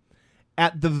military,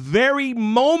 at the very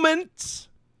moment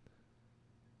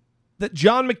that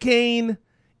John McCain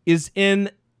is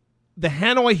in the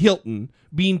Hanoi Hilton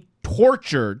being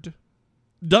tortured,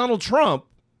 Donald Trump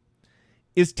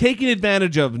is taking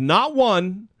advantage of not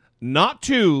 1, not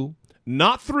 2,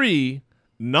 not 3,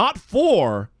 not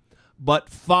 4, but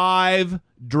 5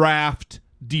 draft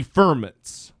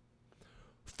deferments.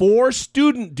 4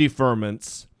 student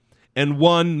deferments and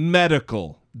 1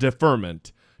 medical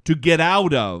deferment to get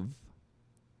out of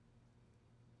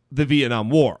the Vietnam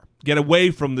War, get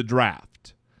away from the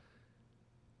draft.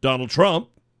 Donald Trump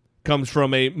comes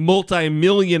from a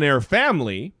multimillionaire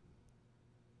family.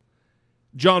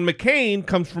 John McCain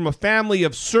comes from a family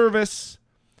of service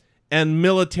and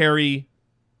military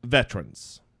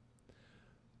veterans.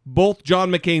 Both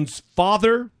John McCain's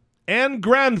father and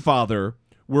grandfather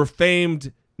were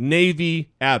famed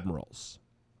Navy admirals.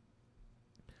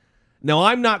 Now,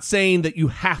 I'm not saying that you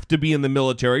have to be in the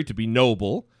military to be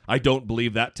noble. I don't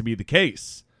believe that to be the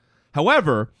case.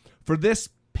 However, for this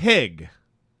pig,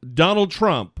 Donald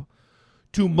Trump,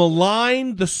 to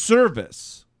malign the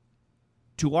service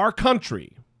to our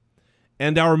country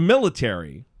and our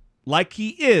military like he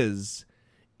is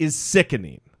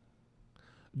sickening.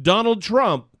 Donald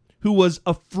Trump, who was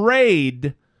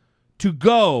afraid to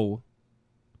go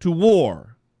to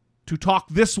war, to talk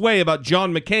this way about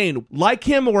John McCain, like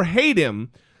him or hate him,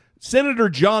 Senator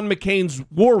John McCain's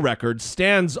war record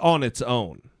stands on its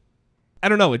own. I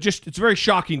don't know. It's very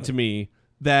shocking to me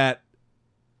that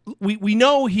we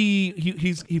know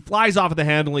he flies off at the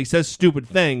handle and he says stupid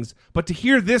things, but to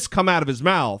hear this come out of his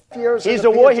mouth. He's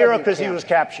a war hero because he was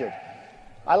captured.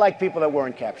 I like people that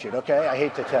weren't captured, okay? I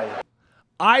hate to tell you.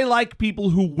 I like people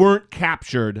who weren't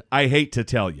captured, I hate to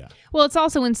tell you. Well, it's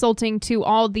also insulting to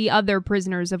all the other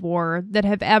prisoners of war that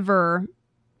have ever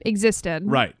existed.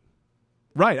 Right.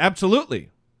 Right, absolutely.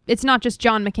 It's not just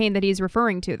John McCain that he's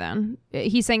referring to then.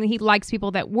 He's saying that he likes people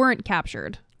that weren't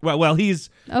captured. Well, he's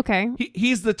okay.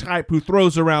 He's the type who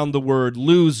throws around the word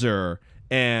loser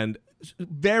and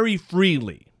very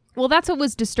freely. Well, that's what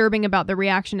was disturbing about the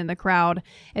reaction in the crowd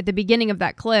at the beginning of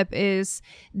that clip is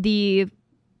the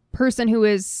person who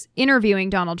is interviewing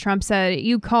Donald Trump said,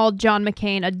 "You called John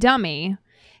McCain a dummy,"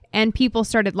 and people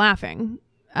started laughing.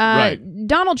 Right.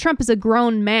 Donald Trump is a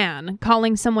grown man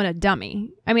calling someone a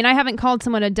dummy. I mean, I haven't called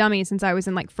someone a dummy since I was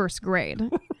in first grade.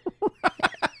 Right.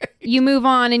 You move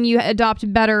on and you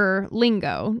adopt better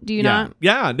lingo. Do you not?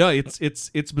 Yeah, no,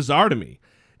 it's bizarre to me.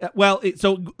 Well,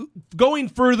 so going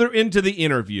further into the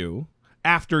interview,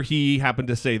 after he happened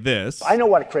to say this. I know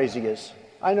what crazy is.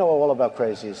 I know all about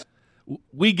crazies.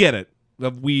 We get it.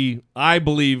 I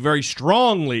believe very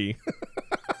strongly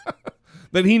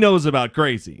that he knows about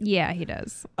crazy. Yeah, he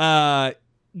does.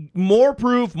 more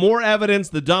proof, more evidence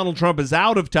that Donald Trump is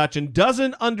out of touch and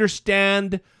doesn't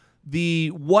understand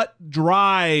what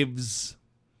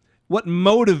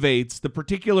motivates the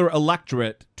particular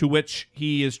electorate to which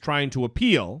he is trying to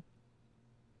appeal.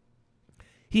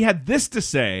 He had this to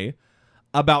say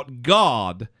about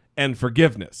God and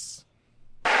forgiveness.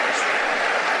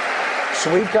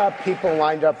 So we've got people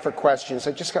lined up for questions.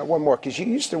 I just got one more, because you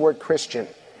used the word Christian.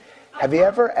 Have you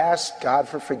ever asked God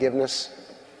for forgiveness?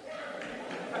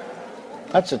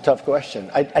 That's a tough question.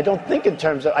 I don't think in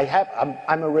terms of,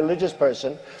 I'm a religious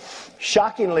person.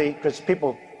 Shockingly, because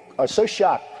people are so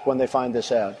shocked when they find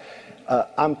this out,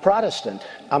 I'm Protestant,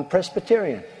 I'm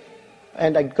Presbyterian.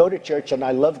 And I go to church, and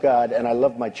I love God, and I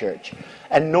love my church.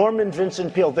 And Norman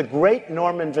Vincent Peale, the great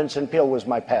Norman Vincent Peale, was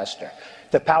my pastor.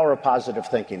 The Power of Positive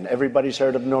Thinking. Everybody's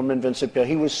heard of Norman Vincent Peale.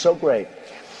 He was so great.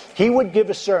 He would give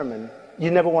a sermon,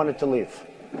 you never wanted to leave.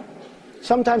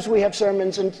 Sometimes we have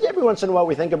sermons, and every once in a while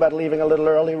we think about leaving a little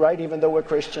early, right, even though we're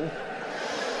Christian.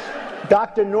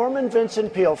 Dr. Norman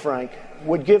Vincent Peale, Frank,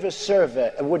 would give a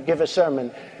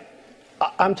sermon.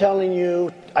 I'm telling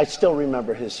you, I still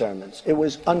remember his sermons. It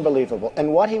was unbelievable.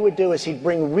 And what he would do is he'd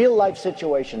bring real-life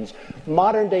situations,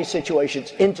 modern-day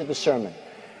situations, into the sermon.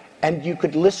 And you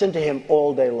could listen to him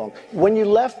all day long. When you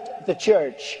left the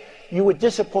church, you were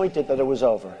disappointed that it was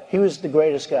over. He was the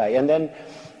greatest guy. And then,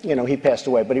 he passed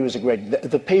away, but he was a great...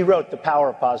 He wrote The Power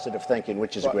of Positive Thinking,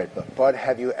 which is a great book. But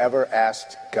have you ever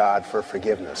asked God for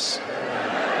forgiveness?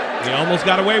 He almost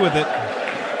got away with it.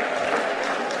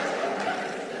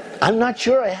 I'm not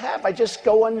sure I have. I just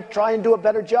go and try and do a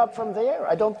better job from there.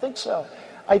 I don't think so.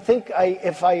 I think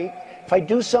if I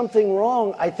do something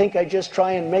wrong, I think I just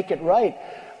try and make it right.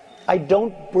 I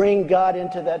don't bring God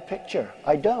into that picture.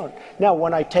 I don't. Now,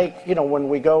 when I take, when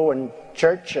we go in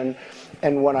church and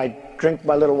when I drink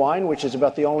my little wine, which is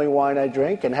about the only wine I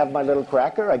drink, and have my little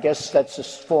cracker, I guess that's a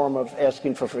form of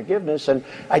asking for forgiveness. And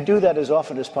I do that as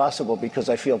often as possible because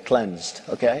I feel cleansed,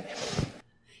 okay?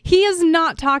 He is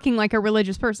not talking like a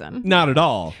religious person. Not at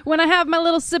all. When I have my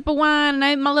little sip of wine and I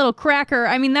have my little cracker,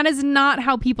 that is not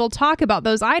how people talk about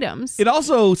those items. It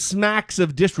also smacks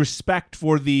of disrespect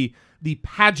for the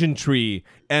pageantry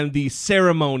and the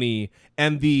ceremony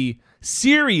and the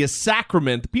serious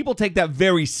sacrament. People take that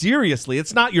very seriously.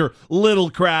 It's not your little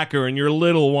cracker and your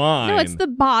little wine. No, it's the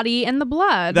body and the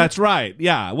blood. That's right.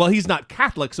 Yeah. Well, he's not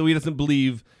Catholic, so he doesn't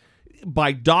believe...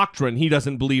 By doctrine, he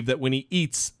doesn't believe that when he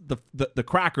eats the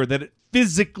cracker that it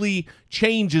physically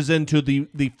changes into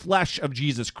the flesh of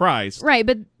Jesus Christ. Right,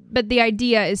 but the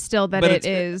idea is still that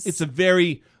it's a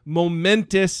very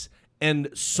momentous and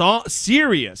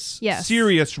serious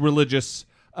religious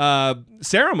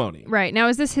ceremony. Right. Now,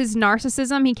 is this his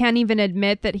narcissism? He can't even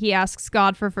admit that he asks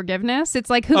God for forgiveness?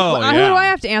 It's like, who do I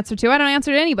have to answer to? I don't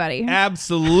answer to anybody.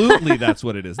 Absolutely, that's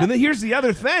what it is. And then here's the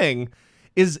other thing,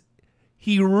 is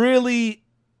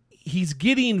he's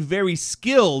getting very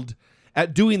skilled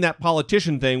at doing that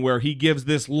politician thing where he gives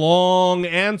this long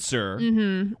answer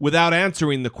without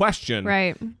answering the question.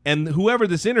 Right. And whoever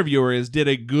this interviewer is did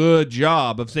a good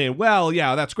job of saying, well,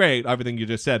 yeah, that's great, everything you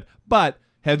just said, but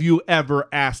have you ever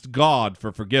asked God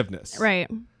for forgiveness? Right.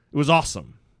 It was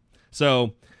awesome.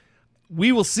 So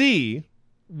we will see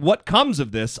what comes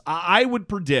of this. I would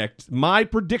predict, my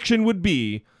prediction would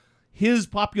be, his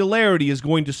popularity is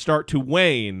going to start to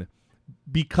wane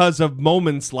because of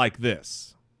moments like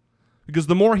this. Because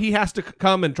the more he has to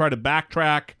come and try to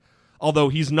backtrack, although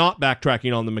he's not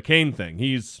backtracking on the McCain thing,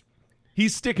 he's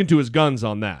sticking to his guns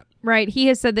on that. Right. He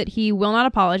has said that he will not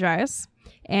apologize,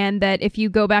 and that if you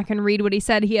go back and read what he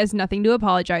said, he has nothing to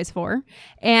apologize for.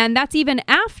 And that's even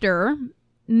after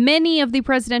many of the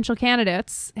presidential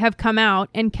candidates have come out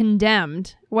and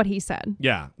condemned what he said.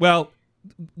 Yeah. Well,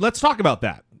 let's talk about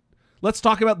that. Let's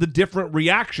talk about the different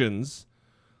reactions,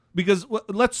 because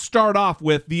let's start off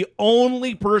with the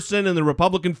only person in the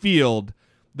Republican field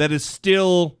that is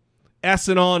still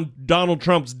S-ing on Donald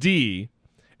Trump's D,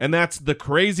 and that's the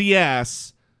crazy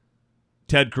ass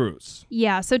Ted Cruz.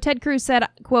 Yeah, so Ted Cruz said,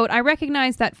 quote, "I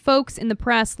recognize that folks in the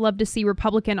press love to see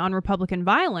Republican on Republican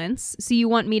violence, so you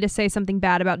want me to say something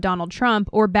bad about Donald Trump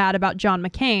or bad about John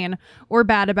McCain or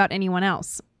bad about anyone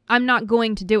else. I'm not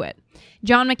going to do it.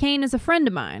 John McCain is a friend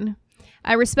of mine.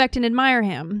 I respect and admire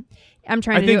him." I'm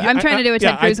trying to do a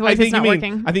Ted Cruz voice. It's not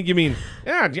working. I think you mean,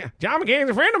 yeah, John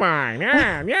McCain's a friend of mine.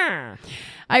 Yeah.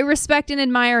 I respect and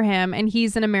admire him, and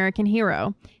he's an American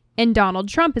hero. And Donald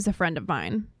Trump is a friend of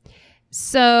mine.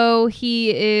 So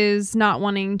he is not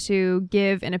wanting to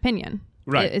give an opinion.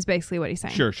 Right. Is basically what he's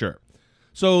saying. Sure.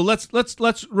 So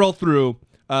let's roll through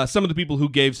some of the people who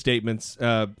gave statements,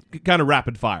 kind of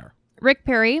rapid fire. Rick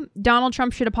Perry, Donald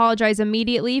Trump should apologize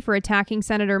immediately for attacking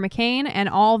Senator McCain and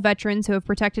all veterans who have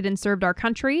protected and served our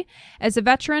country. As a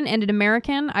veteran and an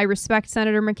American, I respect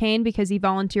Senator McCain because he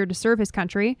volunteered to serve his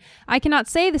country. I cannot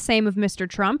say the same of Mr.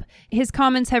 Trump. His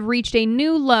comments have reached a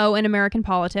new low in American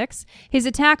politics. His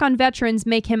attack on veterans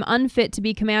make him unfit to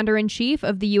be commander-in-chief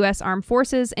of the U.S. Armed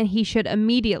Forces, and he should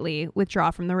immediately withdraw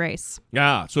from the race.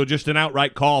 Yeah, so just an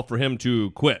outright call for him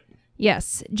to quit.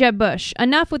 Yes, Jeb Bush.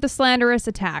 Enough with the slanderous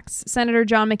attacks. Senator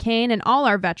John McCain and all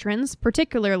our veterans,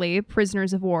 particularly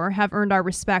prisoners of war, have earned our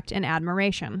respect and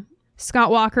admiration. Scott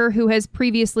Walker, who has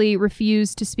previously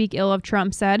refused to speak ill of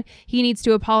Trump, said he needs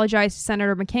to apologize to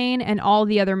Senator McCain and all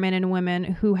the other men and women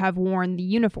who have worn the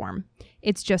uniform.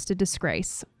 It's just a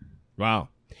disgrace. Wow.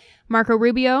 Marco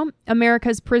Rubio,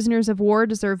 America's prisoners of war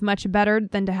deserve much better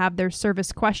than to have their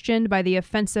service questioned by the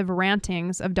offensive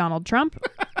rantings of Donald Trump.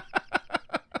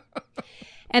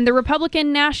 And the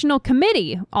Republican National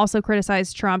Committee also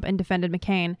criticized Trump and defended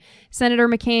McCain. Senator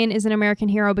McCain is an American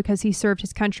hero because he served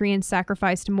his country and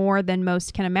sacrificed more than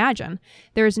most can imagine.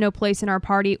 There is no place in our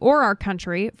party or our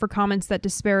country for comments that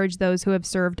disparage those who have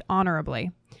served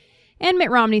honorably. And Mitt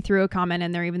Romney threw a comment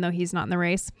in there, even though he's not in the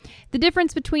race. The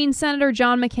difference between Senator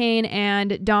John McCain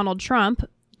and Donald Trump,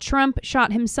 Trump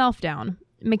shot himself down.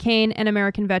 McCain and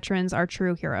American veterans are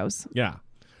true heroes. Yeah.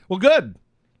 Well, good.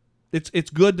 It's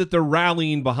good that they're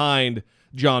rallying behind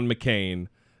John McCain.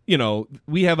 You know,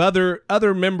 we have other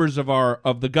members of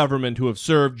the government who have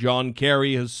served. John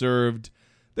Kerry has served.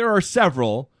 There are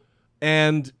several,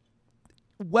 and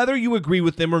whether you agree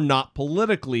with them or not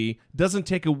politically doesn't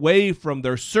take away from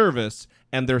their service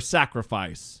and their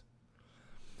sacrifice.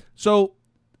 So,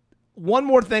 one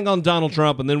more thing on Donald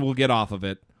Trump, and then we'll get off of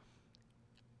it.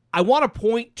 I want to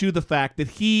point to the fact that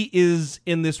he is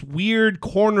in this weird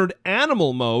cornered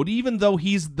animal mode, even though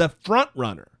he's the front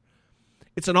runner.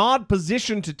 It's an odd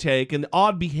position to take, an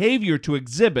odd behavior to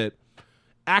exhibit,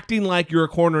 acting like you're a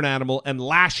cornered animal and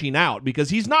lashing out, because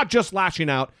he's not just lashing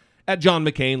out at John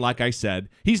McCain, like I said.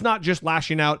 He's not just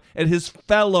lashing out at his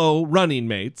fellow running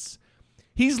mates.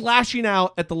 He's lashing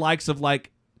out at the likes of,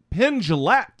 like, Penn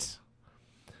Jillette.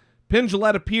 Penn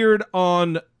Jillette appeared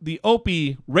on the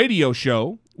Opie radio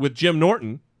show with Jim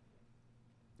Norton,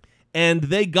 and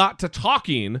they got to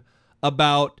talking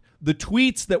about the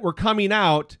tweets that were coming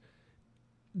out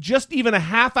just even a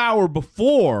half hour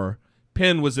before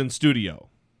Penn was in studio.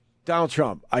 Donald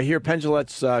Trump. I hear Penn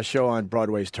Jillette's show on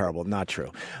Broadway is terrible. Not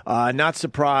true. Not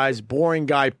surprised. Boring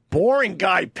guy. Boring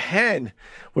guy, Penn.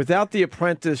 Without The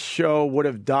Apprentice show would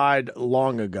have died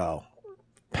long ago.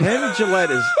 Penn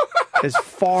Jillette is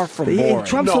far from boring.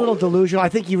 Trump's a little delusional. I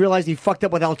think he realized he fucked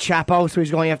up with El Chapo, so he's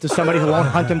going after somebody who won't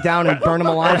hunt him down and burn him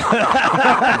alive.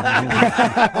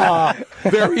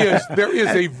 There is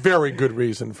a very good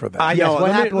reason for that. Yes, what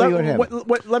happened with you and him?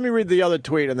 Let me read the other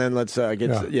tweet, and then let's get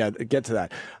to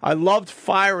that. I loved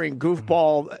firing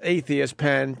goofball atheist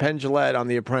Penn Jillette on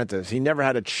The Apprentice. He never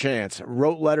had a chance.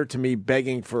 Wrote letter to me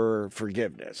begging for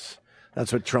forgiveness.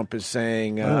 That's what Trump is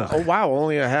saying. Oh, wow,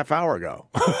 only a half hour ago.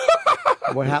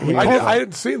 What happened? I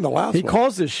hadn't seen the last one. He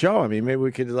calls this show. I mean, maybe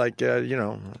we could,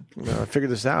 figure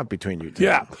this out between you two.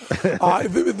 Yeah.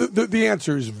 The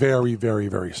answer is very, very,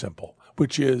 very simple,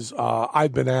 which is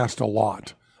I've been asked a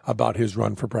lot about his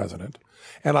run for president.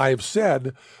 And I have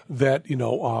said that,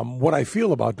 what I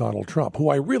feel about Donald Trump, who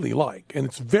I really like, and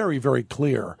it's very, very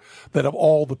clear that of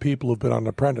all the people who've been on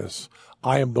Apprentice,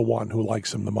 I am the one who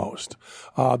likes him the most.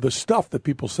 The stuff that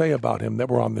people say about him that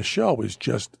were on the show is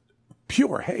just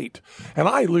pure hate. And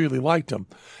I really liked him.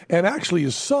 And actually,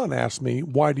 his son asked me,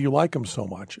 why do you like him so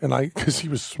much? And because he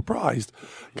was surprised,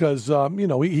 because,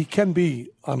 he can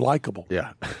be unlikable.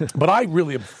 Yeah. But I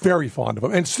really am very fond of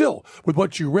him. And still, with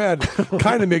what you read,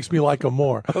 kind of makes me like him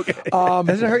more. Okay.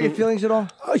 Does it hurt your feelings at all?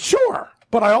 Sure.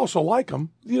 But I also like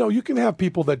him. You can have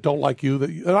people that don't like you.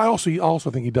 And I also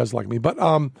think he does like me. But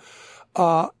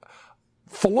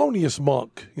Thelonious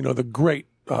Monk, the great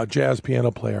jazz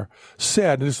piano player,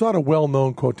 said, and it's not a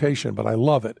well-known quotation, but I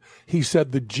love it. He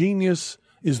said, the genius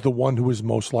is the one who is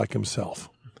most like himself.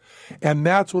 And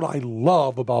that's what I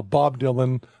love about Bob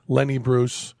Dylan, Lenny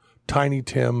Bruce, Tiny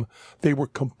Tim. They were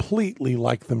completely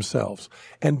like themselves.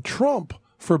 And Trump,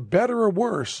 for better or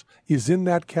worse, is in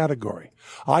that category.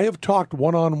 I have talked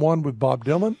one-on-one with Bob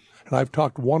Dylan, and I've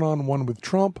talked one-on-one with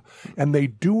Trump, and they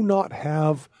do not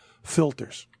have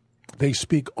filters. They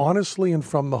speak honestly and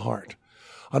from the heart.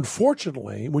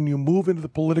 Unfortunately, when you move into the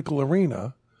political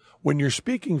arena, when you're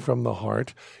speaking from the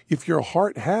heart, if your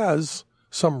heart has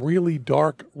some really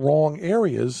dark, wrong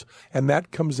areas, and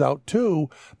that comes out too,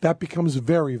 that becomes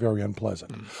very, very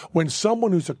unpleasant. When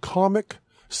someone who's a comic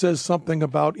says something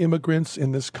about immigrants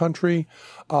in this country,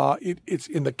 it's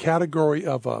in the category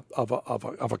of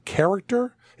a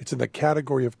character. It's in the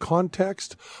category of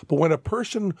context. But when a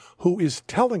person who is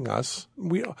telling us,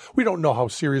 we don't know how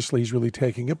seriously he's really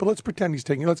taking it, but let's pretend he's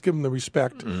taking it. Let's give him the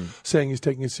respect, saying he's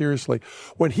taking it seriously.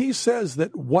 When he says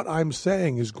that what I'm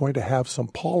saying is going to have some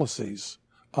policies,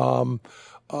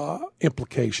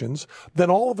 implications, then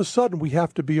all of a sudden we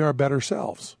have to be our better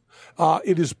selves.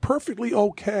 It is perfectly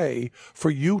okay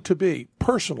for you to be,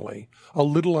 personally, a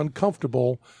little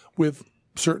uncomfortable with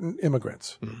certain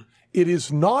immigrants. It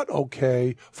is not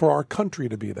okay for our country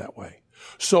to be that way.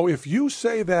 So if you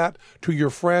say that to your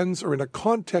friends or in a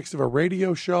context of a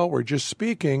radio show or just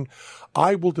speaking,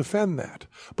 I will defend that.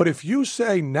 But if you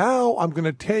say, now I'm going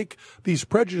to take these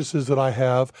prejudices that I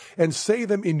have and say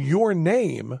them in your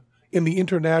name in the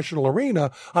international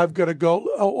arena, I've got to go,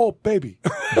 oh baby.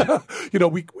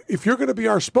 If you're going to be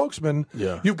our spokesman,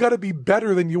 you've got to be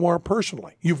better than you are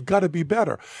personally. You've got to be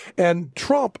better. And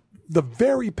Trump, the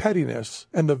very pettiness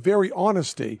and the very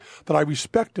honesty that I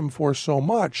respect him for so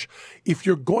much, if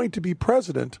you're going to be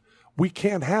president, we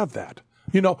can't have that.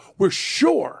 We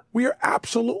are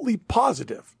absolutely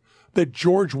positive that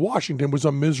George Washington was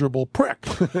a miserable prick.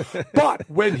 But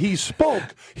when he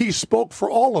spoke for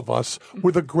all of us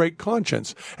with a great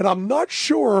conscience. And I'm not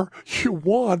sure you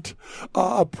want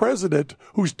a president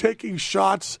who's taking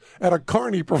shots at a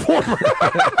Carney performer.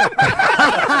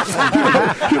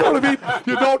 You know what I mean?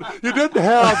 You didn't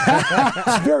have...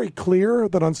 It's very clear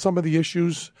that on some of the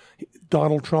issues,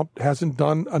 Donald Trump hasn't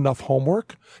done enough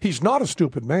homework. He's not a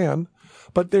stupid man.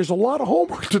 But there's a lot of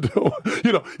homework to do.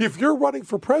 If you're running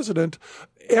for president,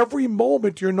 every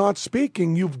moment you're not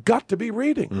speaking, you've got to be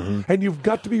reading. And you've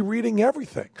got to be reading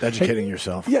everything. Educating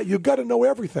yourself. Yeah, you've got to know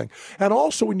everything. And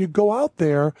also, when you go out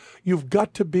there, you've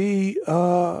got to be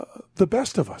the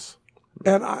best of us.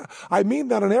 And I mean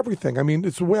that on everything. I mean,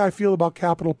 it's the way I feel about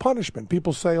capital punishment.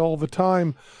 People say all the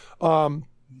time,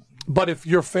 but if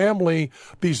your family,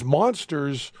 these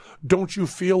monsters, don't you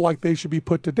feel like they should be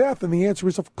put to death? And the answer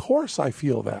is, of course I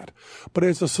feel that. But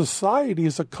as a society,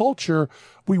 as a culture,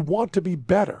 we want to be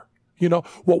better.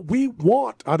 What we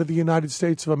want out of the United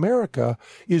States of America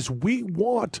is we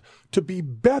want to be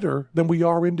better than we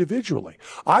are individually.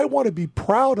 I want to be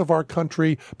proud of our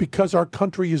country because our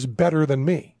country is better than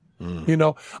me.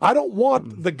 I don't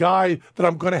want the guy that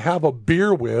I'm going to have a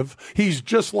beer with. He's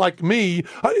just like me.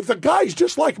 If the guy's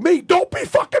just like me, don't be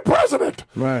fucking president.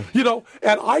 Right.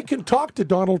 And I can talk to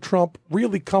Donald Trump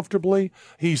really comfortably.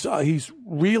 He's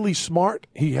really smart.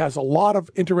 He has a lot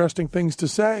of interesting things to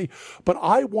say. But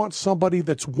I want somebody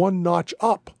that's one notch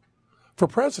up for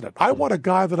president. I want a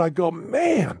guy that I go,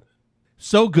 man.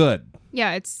 So good.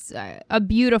 Yeah, it's a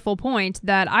beautiful point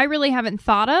that I really haven't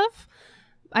thought of.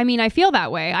 I mean, I feel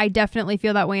that way. I definitely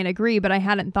feel that way and agree, but I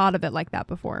hadn't thought of it like that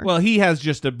before. Well, he has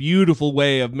just a beautiful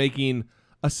way of making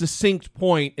a succinct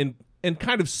point and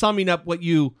kind of summing up what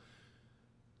you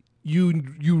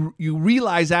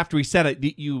realize after he said it.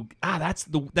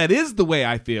 That is the way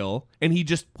I feel, and he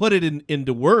just put it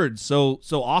into words. So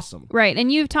awesome. Right,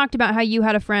 and you've talked about how you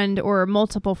had a friend or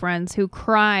multiple friends who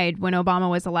cried when Obama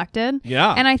was elected.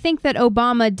 Yeah, and I think that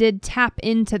Obama did tap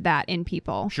into that in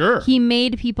people. Sure, he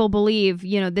made people believe,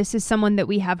 this is someone that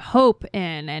we have hope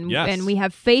in, and we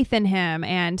have faith in him,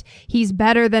 and he's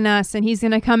better than us, and he's going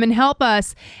to come and help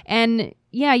us. And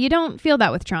yeah, you don't feel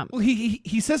that with Trump. Well,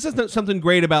 he says something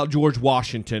great about George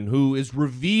Washington, who is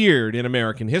revered in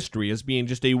American history as being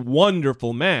just a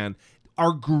wonderful man,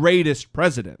 our greatest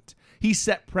president. He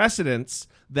set precedents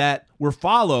that were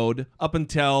followed up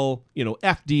until,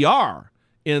 FDR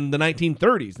in the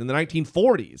 1930s, in the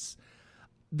 1940s,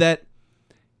 that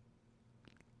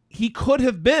he could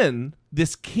have been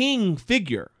this king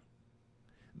figure.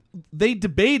 They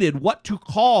debated what to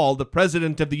call the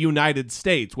president of the United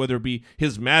States, whether it be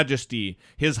His Majesty,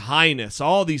 His Highness,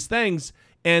 all these things.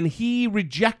 And he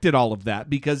rejected all of that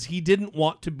because he didn't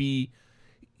want to be,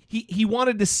 he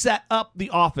wanted to set up the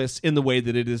office in the way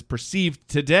that it is perceived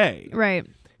today. Right.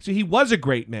 So he was a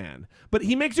great man. But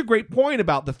he makes a great point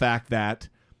about the fact that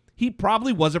he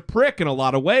probably was a prick in a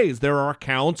lot of ways. There are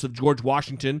accounts of George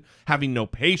Washington having no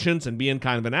patience and being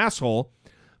kind of an asshole.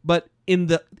 But in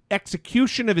the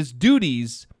execution of his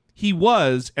duties, he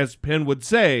was, as Penn would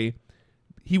say,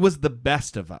 he was the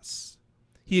best of us.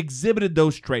 He exhibited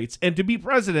those traits. And to be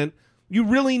president, you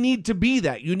really need to be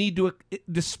that. You need to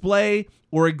display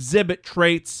or exhibit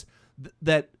traits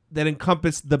that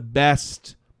encompass the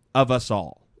best of us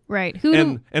all. Right.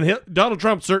 Donald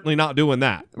Trump's certainly not doing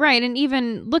that. Right. And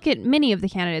even look at many of the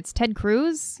candidates. Ted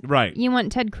Cruz. Right. You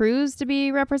want Ted Cruz to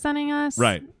be representing us?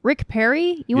 Right. Rick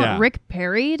Perry. You want Rick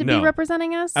Perry to be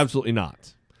representing us? Absolutely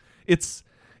not. it's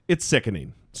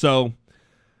sickening. So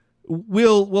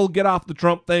we'll get off the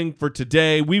Trump thing for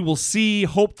today. We will see.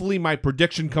 Hopefully my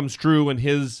prediction comes true and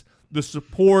the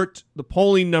support, the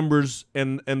polling numbers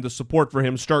and the support for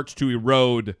him starts to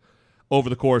erode over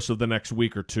the course of the next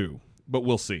week or two. But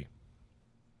we'll see.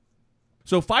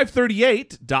 So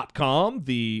 538.com,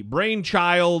 the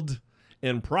brainchild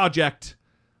and project,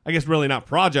 I guess really not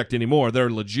project anymore,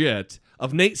 they're legit,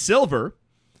 of Nate Silver,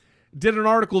 did an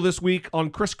article this week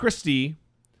on Chris Christie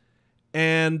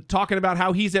and talking about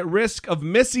how he's at risk of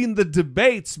missing the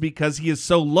debates because he is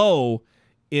so low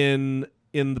in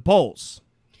the polls.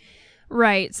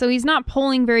 Right. So he's not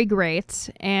polling very great,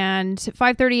 and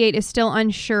 538 is still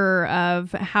unsure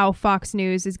of how Fox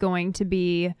News is going to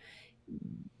be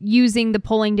using the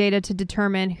polling data to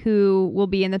determine who will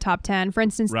be in the top 10. For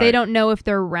instance, They don't know if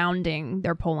they're rounding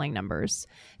their polling numbers.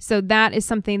 So that is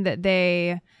something that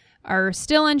they are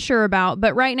still unsure about.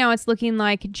 But right now it's looking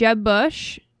like Jeb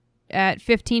Bush at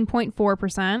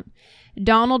 15.4%,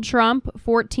 Donald Trump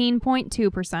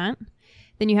 14.2%.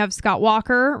 Then you have Scott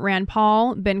Walker, Rand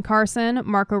Paul, Ben Carson,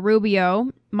 Marco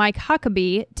Rubio, Mike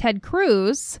Huckabee, Ted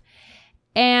Cruz,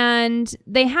 and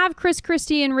they have Chris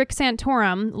Christie and Rick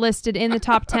Santorum listed in the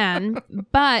top 10.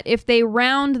 But if they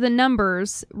round the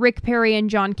numbers, Rick Perry and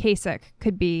John Kasich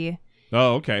could be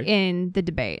in the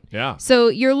debate. Yeah. So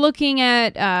you're looking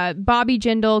at Bobby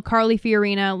Jindal, Carly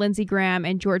Fiorina, Lindsey Graham,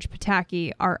 and George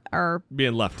Pataki are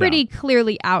being left pretty out.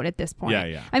 Clearly out at this point.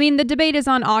 Yeah. I mean, the debate is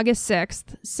on August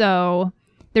 6th, so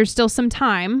there's still some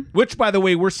time. Which, by the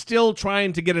way, we're still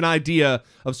trying to get an idea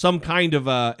of some kind of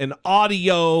an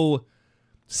audio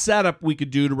setup we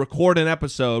could do to record an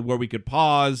episode where we could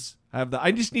pause.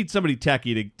 I just need somebody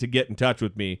techie to get in touch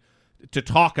with me to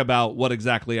talk about what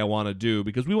exactly I want to do,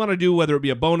 because we want to do, whether it be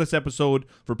a bonus episode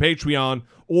for Patreon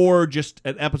or just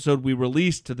an episode we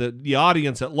release to the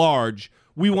audience at large,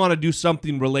 we want to do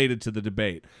something related to the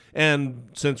debate. And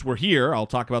since we're here, I'll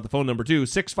talk about the phone number too,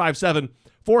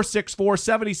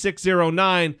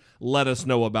 657-464-7609. Let us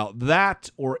know about that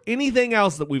or anything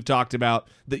else that we've talked about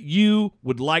that you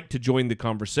would like to join the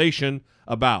conversation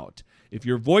about. If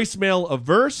you're voicemail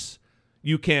averse,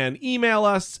 you can email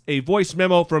us a voice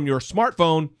memo from your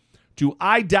smartphone to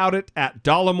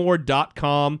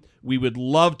idoubitit@dollemore.com. We would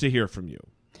love to hear from you.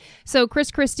 So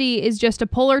Chris Christie is just a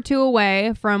poll or two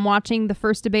away from watching the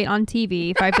first debate on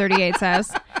TV, 538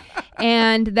 says,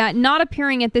 and that not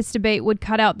appearing at this debate would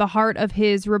cut out the heart of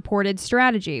his reported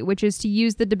strategy, which is to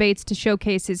use the debates to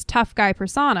showcase his tough guy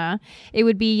persona. It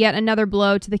would be yet another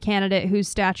blow to the candidate whose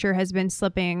stature has been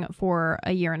slipping for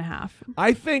a year and a half.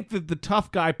 I think that the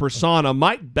tough guy persona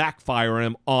might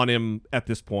backfire on him at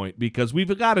this point, because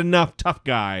we've got enough tough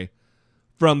guy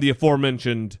from the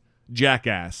aforementioned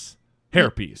jackass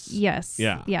hairpiece. Yes.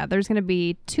 Yeah. There's going to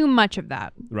be too much of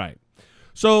that. Right.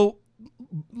 So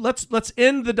let's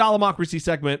end the Dollemocracy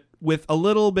segment with a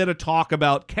little bit of talk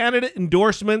about candidate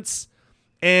endorsements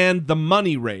and the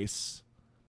money race.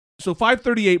 So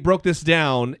 538 broke this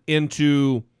down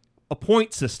into a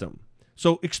point system.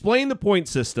 So explain the point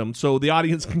system so the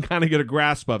audience can kind of get a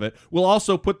grasp of it. We'll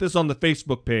also put this on the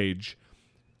Facebook page.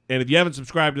 And if you haven't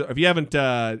subscribed, if you haven't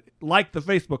liked the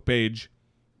Facebook page,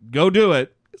 go do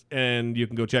it. And you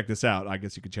can go check this out. I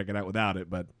guess you could check it out without it,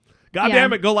 but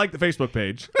damn it, go like the Facebook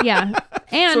page. Yeah.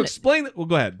 And so explain it. Well,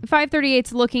 go ahead.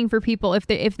 538's looking for people if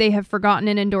they have forgotten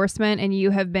an endorsement and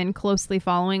you have been closely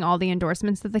following all the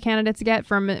endorsements that the candidates get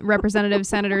from representatives,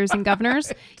 senators, and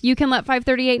governors. You can let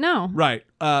 538 know. Right.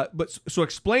 But so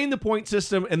explain the point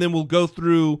system, and then we'll go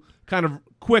through kind of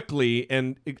quickly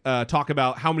and talk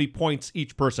about how many points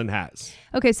each person has.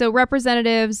 Okay, so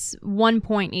representatives 1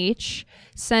 point each,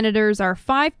 senators are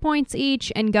 5 points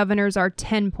each, and governors are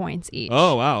 10 points each.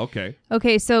 Oh, wow, okay.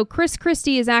 Okay, so Chris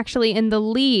Christie is actually in the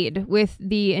lead with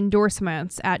the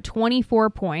endorsements at 24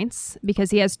 points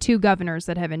because he has 2 governors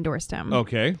that have endorsed him.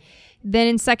 Okay. Then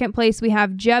in second place, we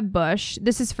have Jeb Bush.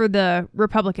 This is for the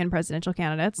Republican presidential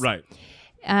candidates. Right.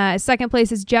 Second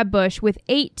place is Jeb Bush with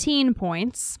 18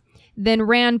 points. Then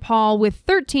Rand Paul with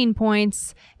 13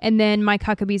 points, and then Mike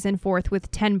Huckabee's in fourth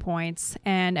with 10 points,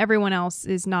 and everyone else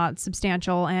is not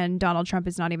substantial, and Donald Trump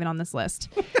is not even on this list.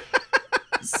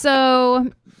 So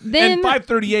then... And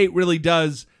 538 really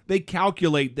does, they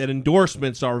calculate that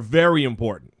endorsements are very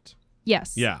important.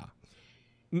 Yes. Yeah.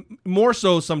 More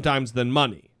so sometimes than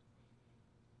money.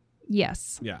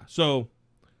 Yes. Yeah. So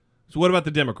what about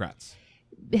the Democrats?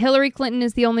 Hillary Clinton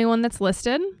is the only one that's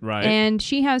listed. Right. And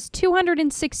she has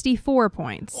 264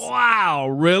 points. Wow,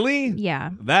 really? Yeah.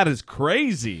 That is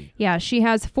crazy. Yeah, she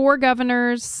has 4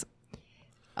 governors,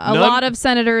 a lot of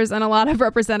senators, and a lot of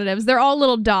representatives. They're all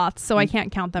little dots, so I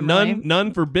can't count them really.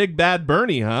 None for Big Bad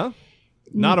Bernie, huh?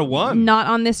 Not a 1. Not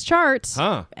on this chart.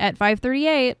 Huh. At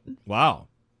 538. Wow.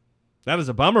 That is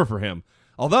a bummer for him.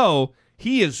 Although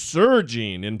he is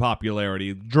surging in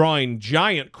popularity, drawing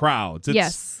giant crowds.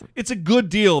 Yes. It's a good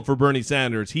deal for Bernie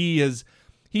Sanders. He has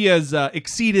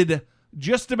exceeded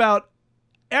just about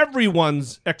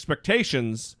everyone's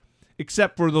expectations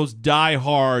except for those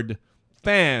diehard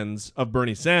fans of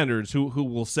Bernie Sanders who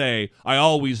will say, I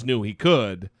always knew he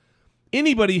could.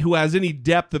 Anybody who has any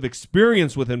depth of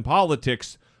experience within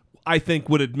politics, I think,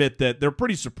 would admit that they're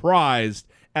pretty surprised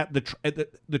at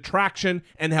the traction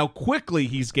and how quickly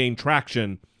he's gained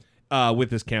traction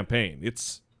with his campaign.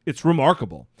 It's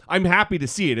remarkable. I'm happy to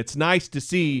see it. It's nice to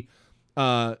see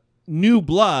new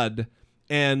blood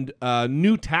and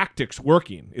new tactics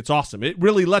working. It's awesome. It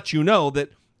really lets you know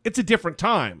that it's a different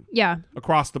time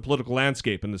across the political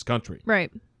landscape in this country.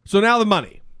 Right. So now the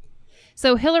money.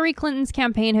 So Hillary Clinton's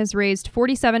campaign has raised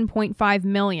 $47.5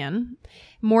 million,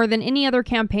 more than any other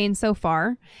campaign so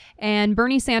far. And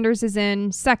Bernie Sanders is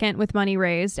in second with money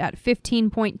raised at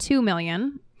 $15.2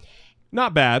 million.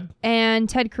 Not bad. And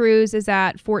Ted Cruz is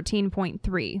at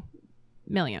 $14.3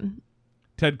 million.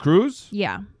 Ted Cruz?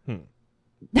 Yeah.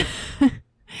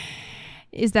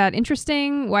 Is that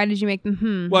interesting? Why did you make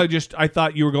them? Well, I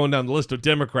thought you were going down the list of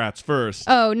Democrats first.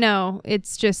 Oh, no.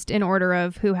 It's just in order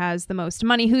of who has the most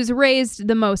money, who's raised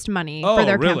the most money for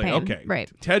their really? campaign. Okay. Right.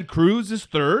 Ted Cruz is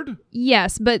third?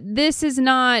 Yes, but this is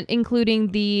not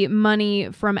including the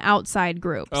money from outside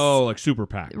groups. Oh, like super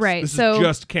PACs. Right. This is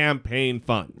just campaign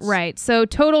funds. Right. So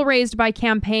total raised by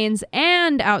campaigns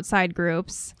and outside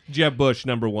groups. Jeb Bush,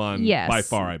 number one, by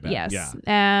far, I bet. Yes.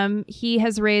 Yeah. He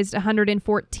has raised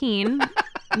 $114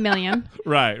 million.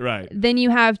 Right. Then you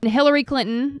have Hillary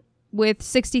Clinton with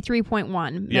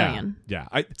 $63.1 million. Yeah.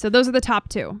 So those are the top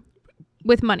two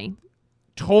with money.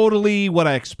 Totally what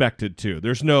I expected to.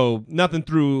 There's nothing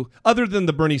through, other than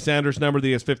the Bernie Sanders number that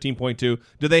he has 15.2.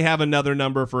 Do they have another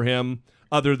number for him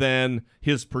other than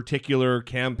his particular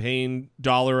campaign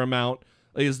dollar amount?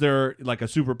 Is there like a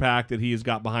super PAC that he has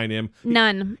got behind him?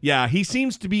 None. Yeah, he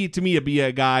seems to be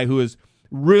a guy who is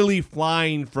really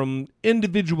flying from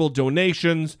individual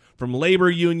donations, from labor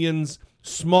unions,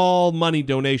 small money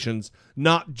donations,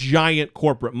 not giant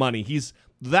corporate money.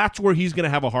 That's where he's going to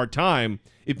have a hard time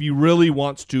if he really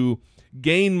wants to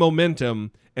gain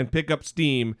momentum and pick up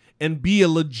steam and be a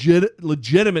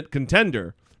legitimate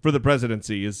contender for the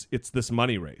presidency. It's this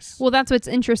money race. Well, that's what's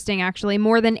interesting, actually.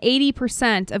 More than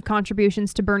 80% of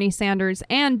contributions to Bernie Sanders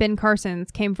and Ben Carson's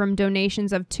came from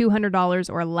donations of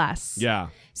 $200 or less. Yeah.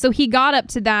 So he got up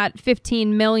to that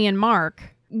 15 million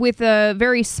mark with a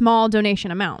very small donation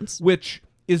amount. Which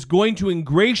is going to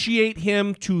ingratiate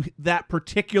him to that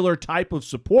particular type of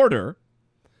supporter,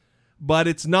 but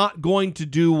it's not going to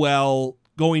do well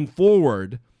going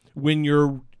forward when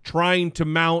you're trying to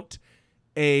mount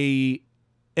an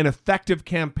effective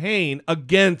campaign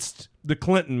against the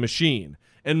Clinton machine.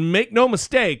 And make no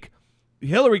mistake,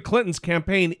 Hillary Clinton's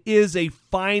campaign is a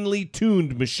finely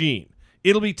tuned machine.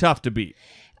 It'll be tough to beat.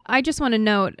 I just want to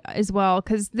note as well,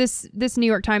 because this New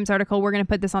York Times article, we're going to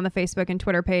put this on the Facebook and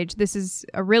Twitter page. This is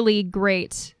a really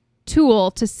great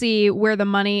tool to see where the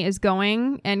money is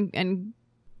going. And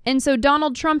so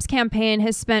Donald Trump's campaign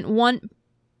has spent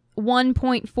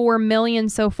 $1.4 million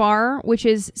so far, which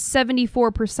is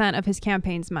 74% of his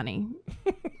campaign's money.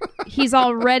 He's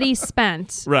already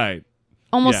spent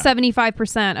almost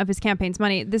 75% of his campaign's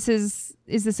money. Is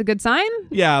this a good sign?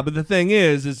 Yeah, but the thing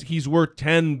is he's worth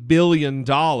 $10 billion.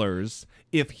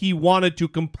 If he wanted to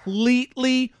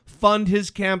completely fund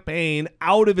his campaign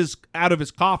out of his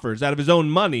coffers, out of his own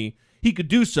money, he could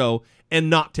do so and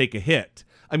not take a hit.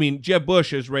 I mean, Jeb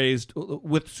Bush has raised,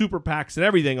 with super PACs and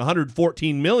everything,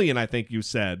 $114 million, I think you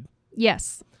said.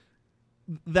 Yes.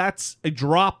 That's a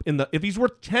drop if he's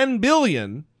worth $10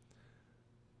 billion,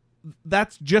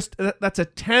 that's a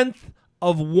tenth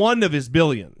of one of his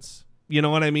billions. You know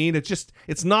what I mean?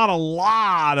 It's not a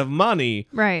lot of money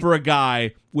for a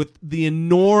guy with the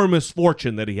enormous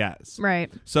fortune that he has.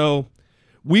 Right. So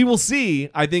we will see.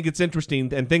 I think it's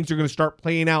interesting, and things are going to start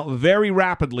playing out very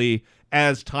rapidly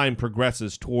as time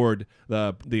progresses toward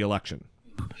the election.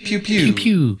 Pew pew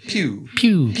pew pew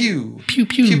pew pew pew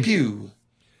pew pew.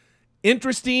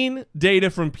 Interesting data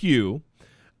from Pew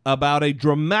about a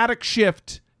dramatic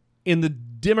shift in the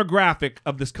demographic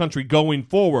of this country going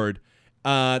forward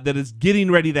that is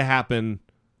getting ready to happen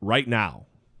right now.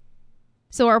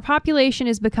 So our population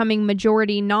is becoming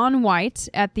majority non-white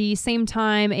at the same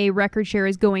time a record share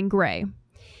is going gray.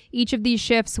 Each of these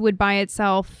shifts would by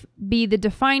itself be the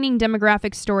defining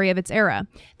demographic story of its era.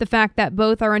 The fact that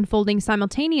both are unfolding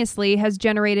simultaneously has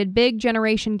generated big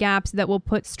generation gaps that will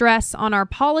put stress on our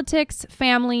politics,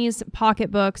 families,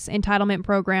 pocketbooks, entitlement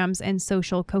programs, and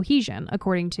social cohesion,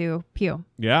 according to Pew.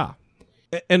 Yeah.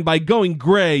 And by going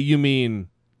gray, you mean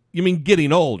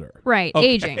getting older. Right, okay.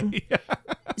 Aging.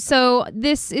 So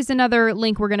this is another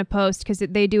link we're going to post because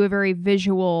they do a very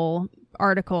visual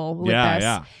article with this.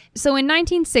 Yeah. So in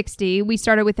 1960, we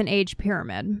started with an age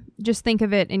pyramid. Just think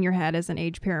of it in your head as an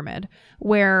age pyramid,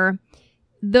 where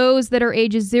those that are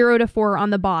ages 0 to 4 are on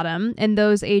the bottom and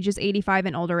those ages 85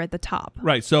 and older at the top.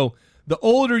 Right, so the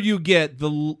older you get,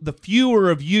 the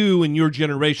fewer of you in your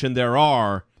generation there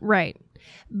are. Right.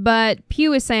 But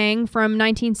Pew is saying from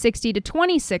 1960 to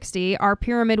 2060, our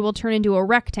pyramid will turn into a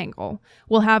rectangle.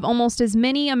 We'll have almost as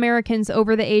many Americans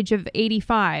over the age of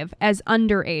 85 as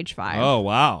under age 5. Oh,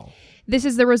 wow. This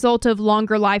is the result of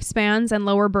longer lifespans and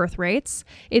lower birth rates.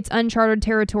 It's uncharted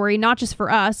territory, not just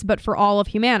for us, but for all of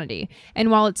humanity.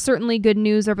 And while it's certainly good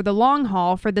news over the long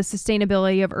haul for the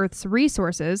sustainability of Earth's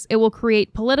resources, it will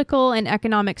create political and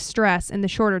economic stress in the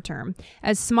shorter term,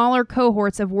 as smaller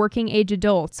cohorts of working-age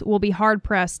adults will be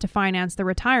hard-pressed to finance the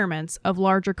retirements of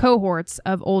larger cohorts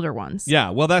of older ones.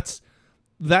 Yeah, well, that's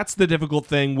the difficult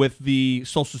thing with the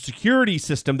Social Security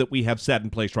system that we have set in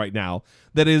place right now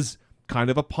that is kind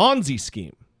of a Ponzi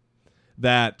scheme.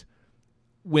 That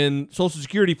when Social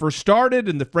Security first started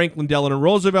in the Franklin Delano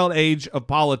Roosevelt age of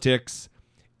politics,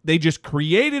 they just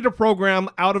created a program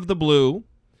out of the blue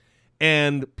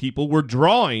and people were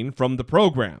drawing from the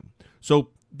program. So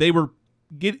they were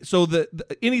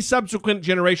any subsequent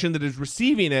generation that is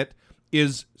receiving it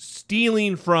is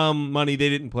stealing from money they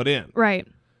didn't put in. Right.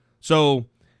 So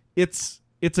it's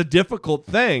a difficult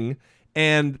thing.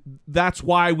 And that's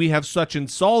why we have such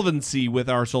insolvency with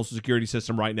our Social Security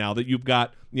system right now, that you've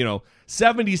got,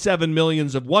 77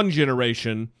 millions of one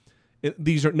generation.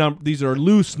 These are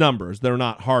loose numbers. They're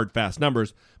not hard, fast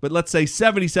numbers. But let's say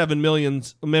 77 million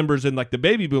members in like the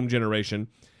baby boom generation,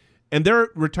 and their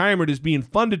retirement is being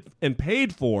funded and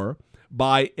paid for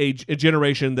by a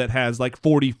generation that has like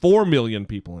 44 million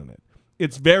people in it.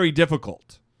 It's very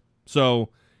difficult.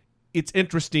 So it's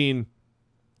interesting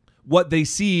what they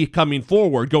see going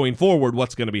forward,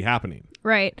 what's going to be happening.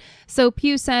 Right. So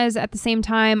Pew says at the same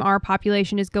time our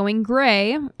population is going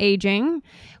gray, aging,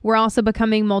 we're also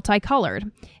becoming multicolored.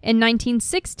 In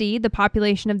 1960, the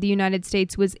population of the United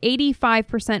States was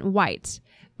 85% white.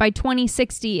 By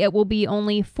 2060, it will be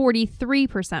only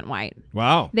 43% white.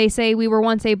 Wow. They say we were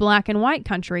once a black and white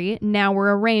country, now we're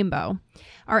a rainbow.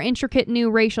 Our intricate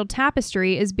new racial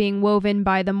tapestry is being woven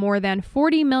by the more than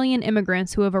 40 million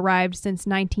immigrants who have arrived since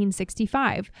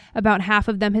 1965, about half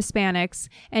of them Hispanics,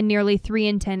 and nearly 3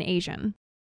 in 10 Asian.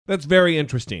 That's very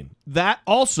interesting. That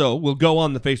also will go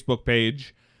on the Facebook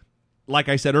page. Like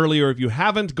I said earlier, if you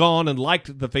haven't gone and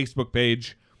liked the Facebook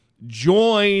page,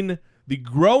 join the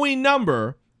growing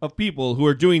number of people who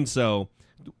are doing so.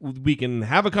 We can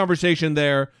have a conversation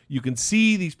there. You can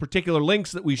see these particular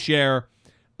links that we share.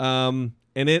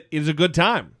 And it is a good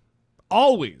time.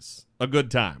 Always a good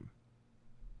time.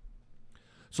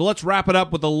 So let's wrap it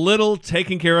up with a little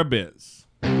taking care of biz.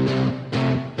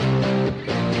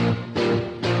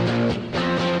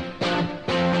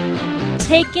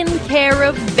 Taking care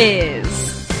of biz.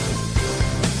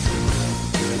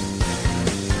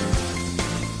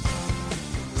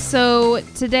 So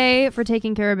today for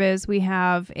Taking Care of Biz, we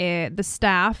have the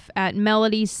staff at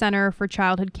Melody Center for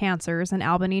Childhood Cancers in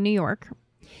Albany, New York,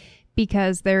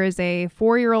 because there is a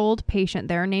 4-year-old patient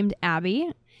there named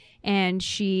Abby, and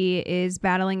she is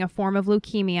battling a form of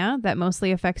leukemia that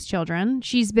mostly affects children.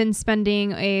 She's been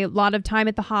spending a lot of time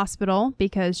at the hospital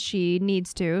because she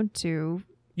needs to.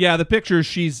 Yeah, the pictures,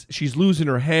 she's losing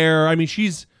her hair. I mean,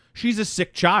 she's a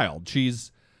sick child.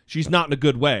 She's not in a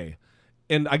good way.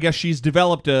 And I guess she's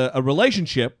developed a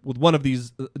relationship with one of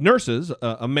these nurses,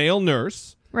 a male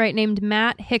nurse. Right, named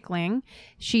Matt Hickling.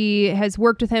 She has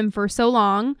worked with him for so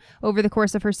long over the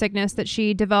course of her sickness that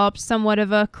she developed somewhat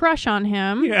of a crush on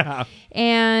him. Yeah.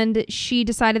 And she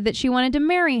decided that she wanted to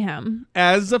marry him.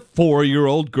 As a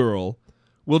 4-year-old girl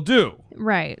will do.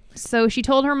 Right. So she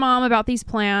told her mom about these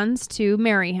plans to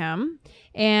marry him.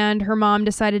 And her mom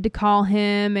decided to call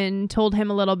him and told him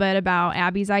a little bit about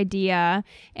Abby's idea.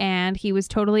 And he was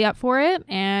totally up for it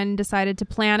and decided to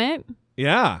plan it.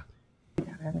 Yeah.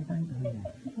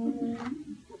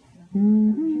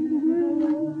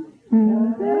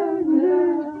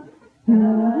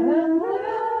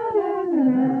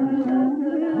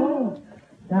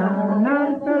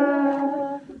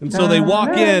 And so they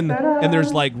walk in, and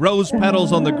there's like rose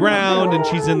petals on the ground, and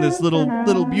she's in this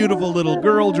little beautiful little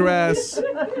girl dress.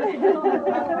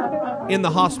 In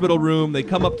the hospital room, they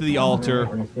come up to the altar. I'm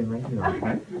going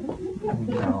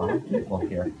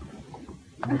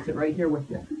to sit right here with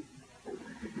you.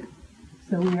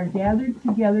 So we are gathered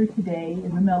together today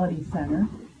in the Melody Center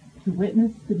to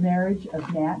witness the marriage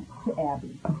of Nat to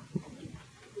Abby.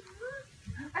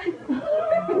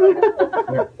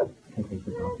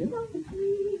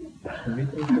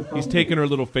 He's taking her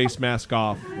little face mask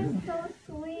off. So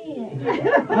sweet.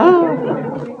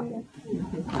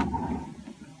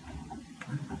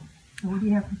 So what do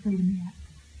you have to say to me?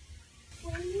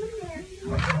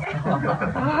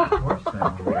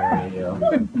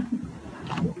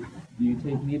 Do you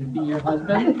take me to be your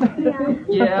husband?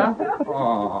 Yeah.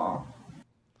 Aww.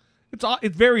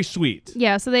 It's very sweet.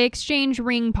 Yeah, so they exchange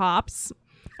ring pops.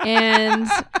 And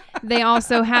they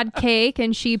also had cake,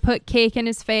 and she put cake in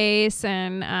his face,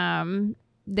 and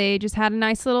they just had a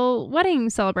nice little wedding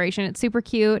celebration. It's super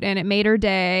cute, and it made her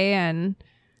day, and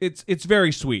it's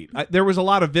very sweet. There was a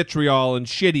lot of vitriol and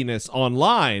shittiness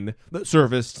online that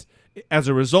surfaced as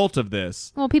a result of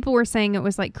this. Well, people were saying it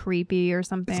was like creepy or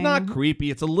something. It's not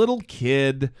creepy. It's a little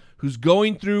kid who's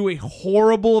going through a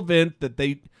horrible event that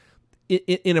they,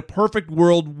 in a perfect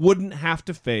world, wouldn't have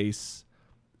to face.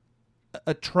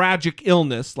 A tragic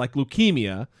illness like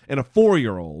leukemia and a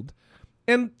 4-year-old.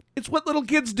 And it's what little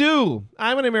kids do.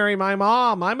 I'm going to marry my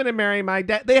mom. I'm going to marry my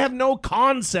dad. They have no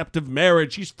concept of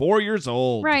marriage. She's 4 years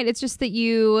old. Right. It's just that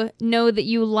you know that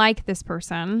you like this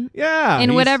person. Yeah.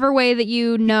 In whatever way that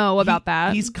you know about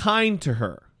that. He's kind to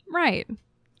her. Right.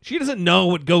 She doesn't know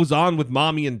what goes on with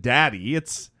mommy and daddy.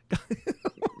 It's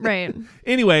right.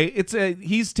 Anyway,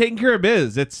 he's taking care of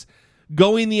biz. It's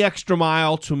going the extra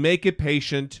mile to make a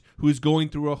patient who's going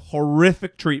through a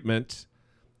horrific treatment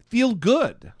feel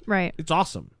good. Right. It's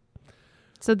awesome.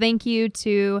 So thank you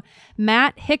to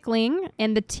Matt Hickling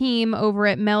and the team over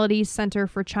at Melody Center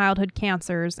for Childhood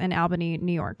Cancers in Albany,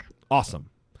 New York.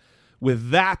 Awesome. With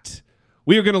that,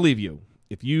 we are going to leave you.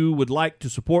 If you would like to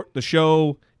support the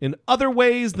show in other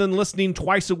ways than listening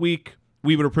twice a week,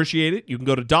 we would appreciate it. You can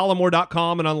go to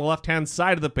dollemore.com, and on the left-hand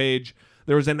side of the page,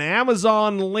 there is an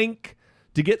Amazon link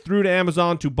to get through to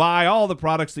Amazon to buy all the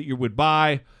products that you would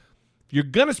buy. If you're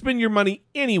going to spend your money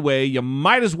anyway, you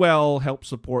might as well help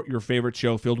support your favorite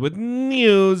show filled with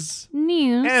news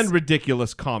and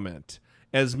ridiculous comment.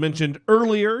 As mentioned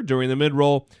earlier during the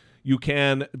mid-roll, you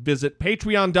can visit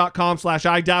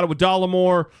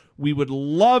patreon.com/IDoubtItWithDollemore. We would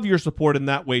love your support in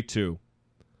that way too.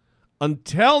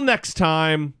 Until next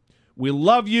time, we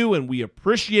love you and we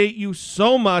appreciate you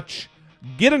so much.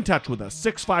 Get in touch with us,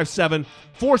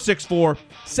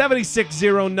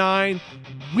 657-464-7609.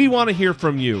 We want to hear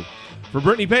from you. For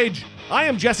Brittany Page, I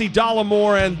am Jesse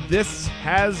Dollemore, and this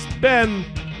has been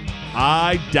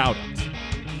I Doubt It.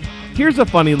 Here's a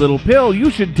funny little pill.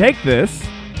 You should take this.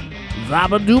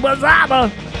 Zaba dooba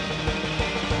zaba.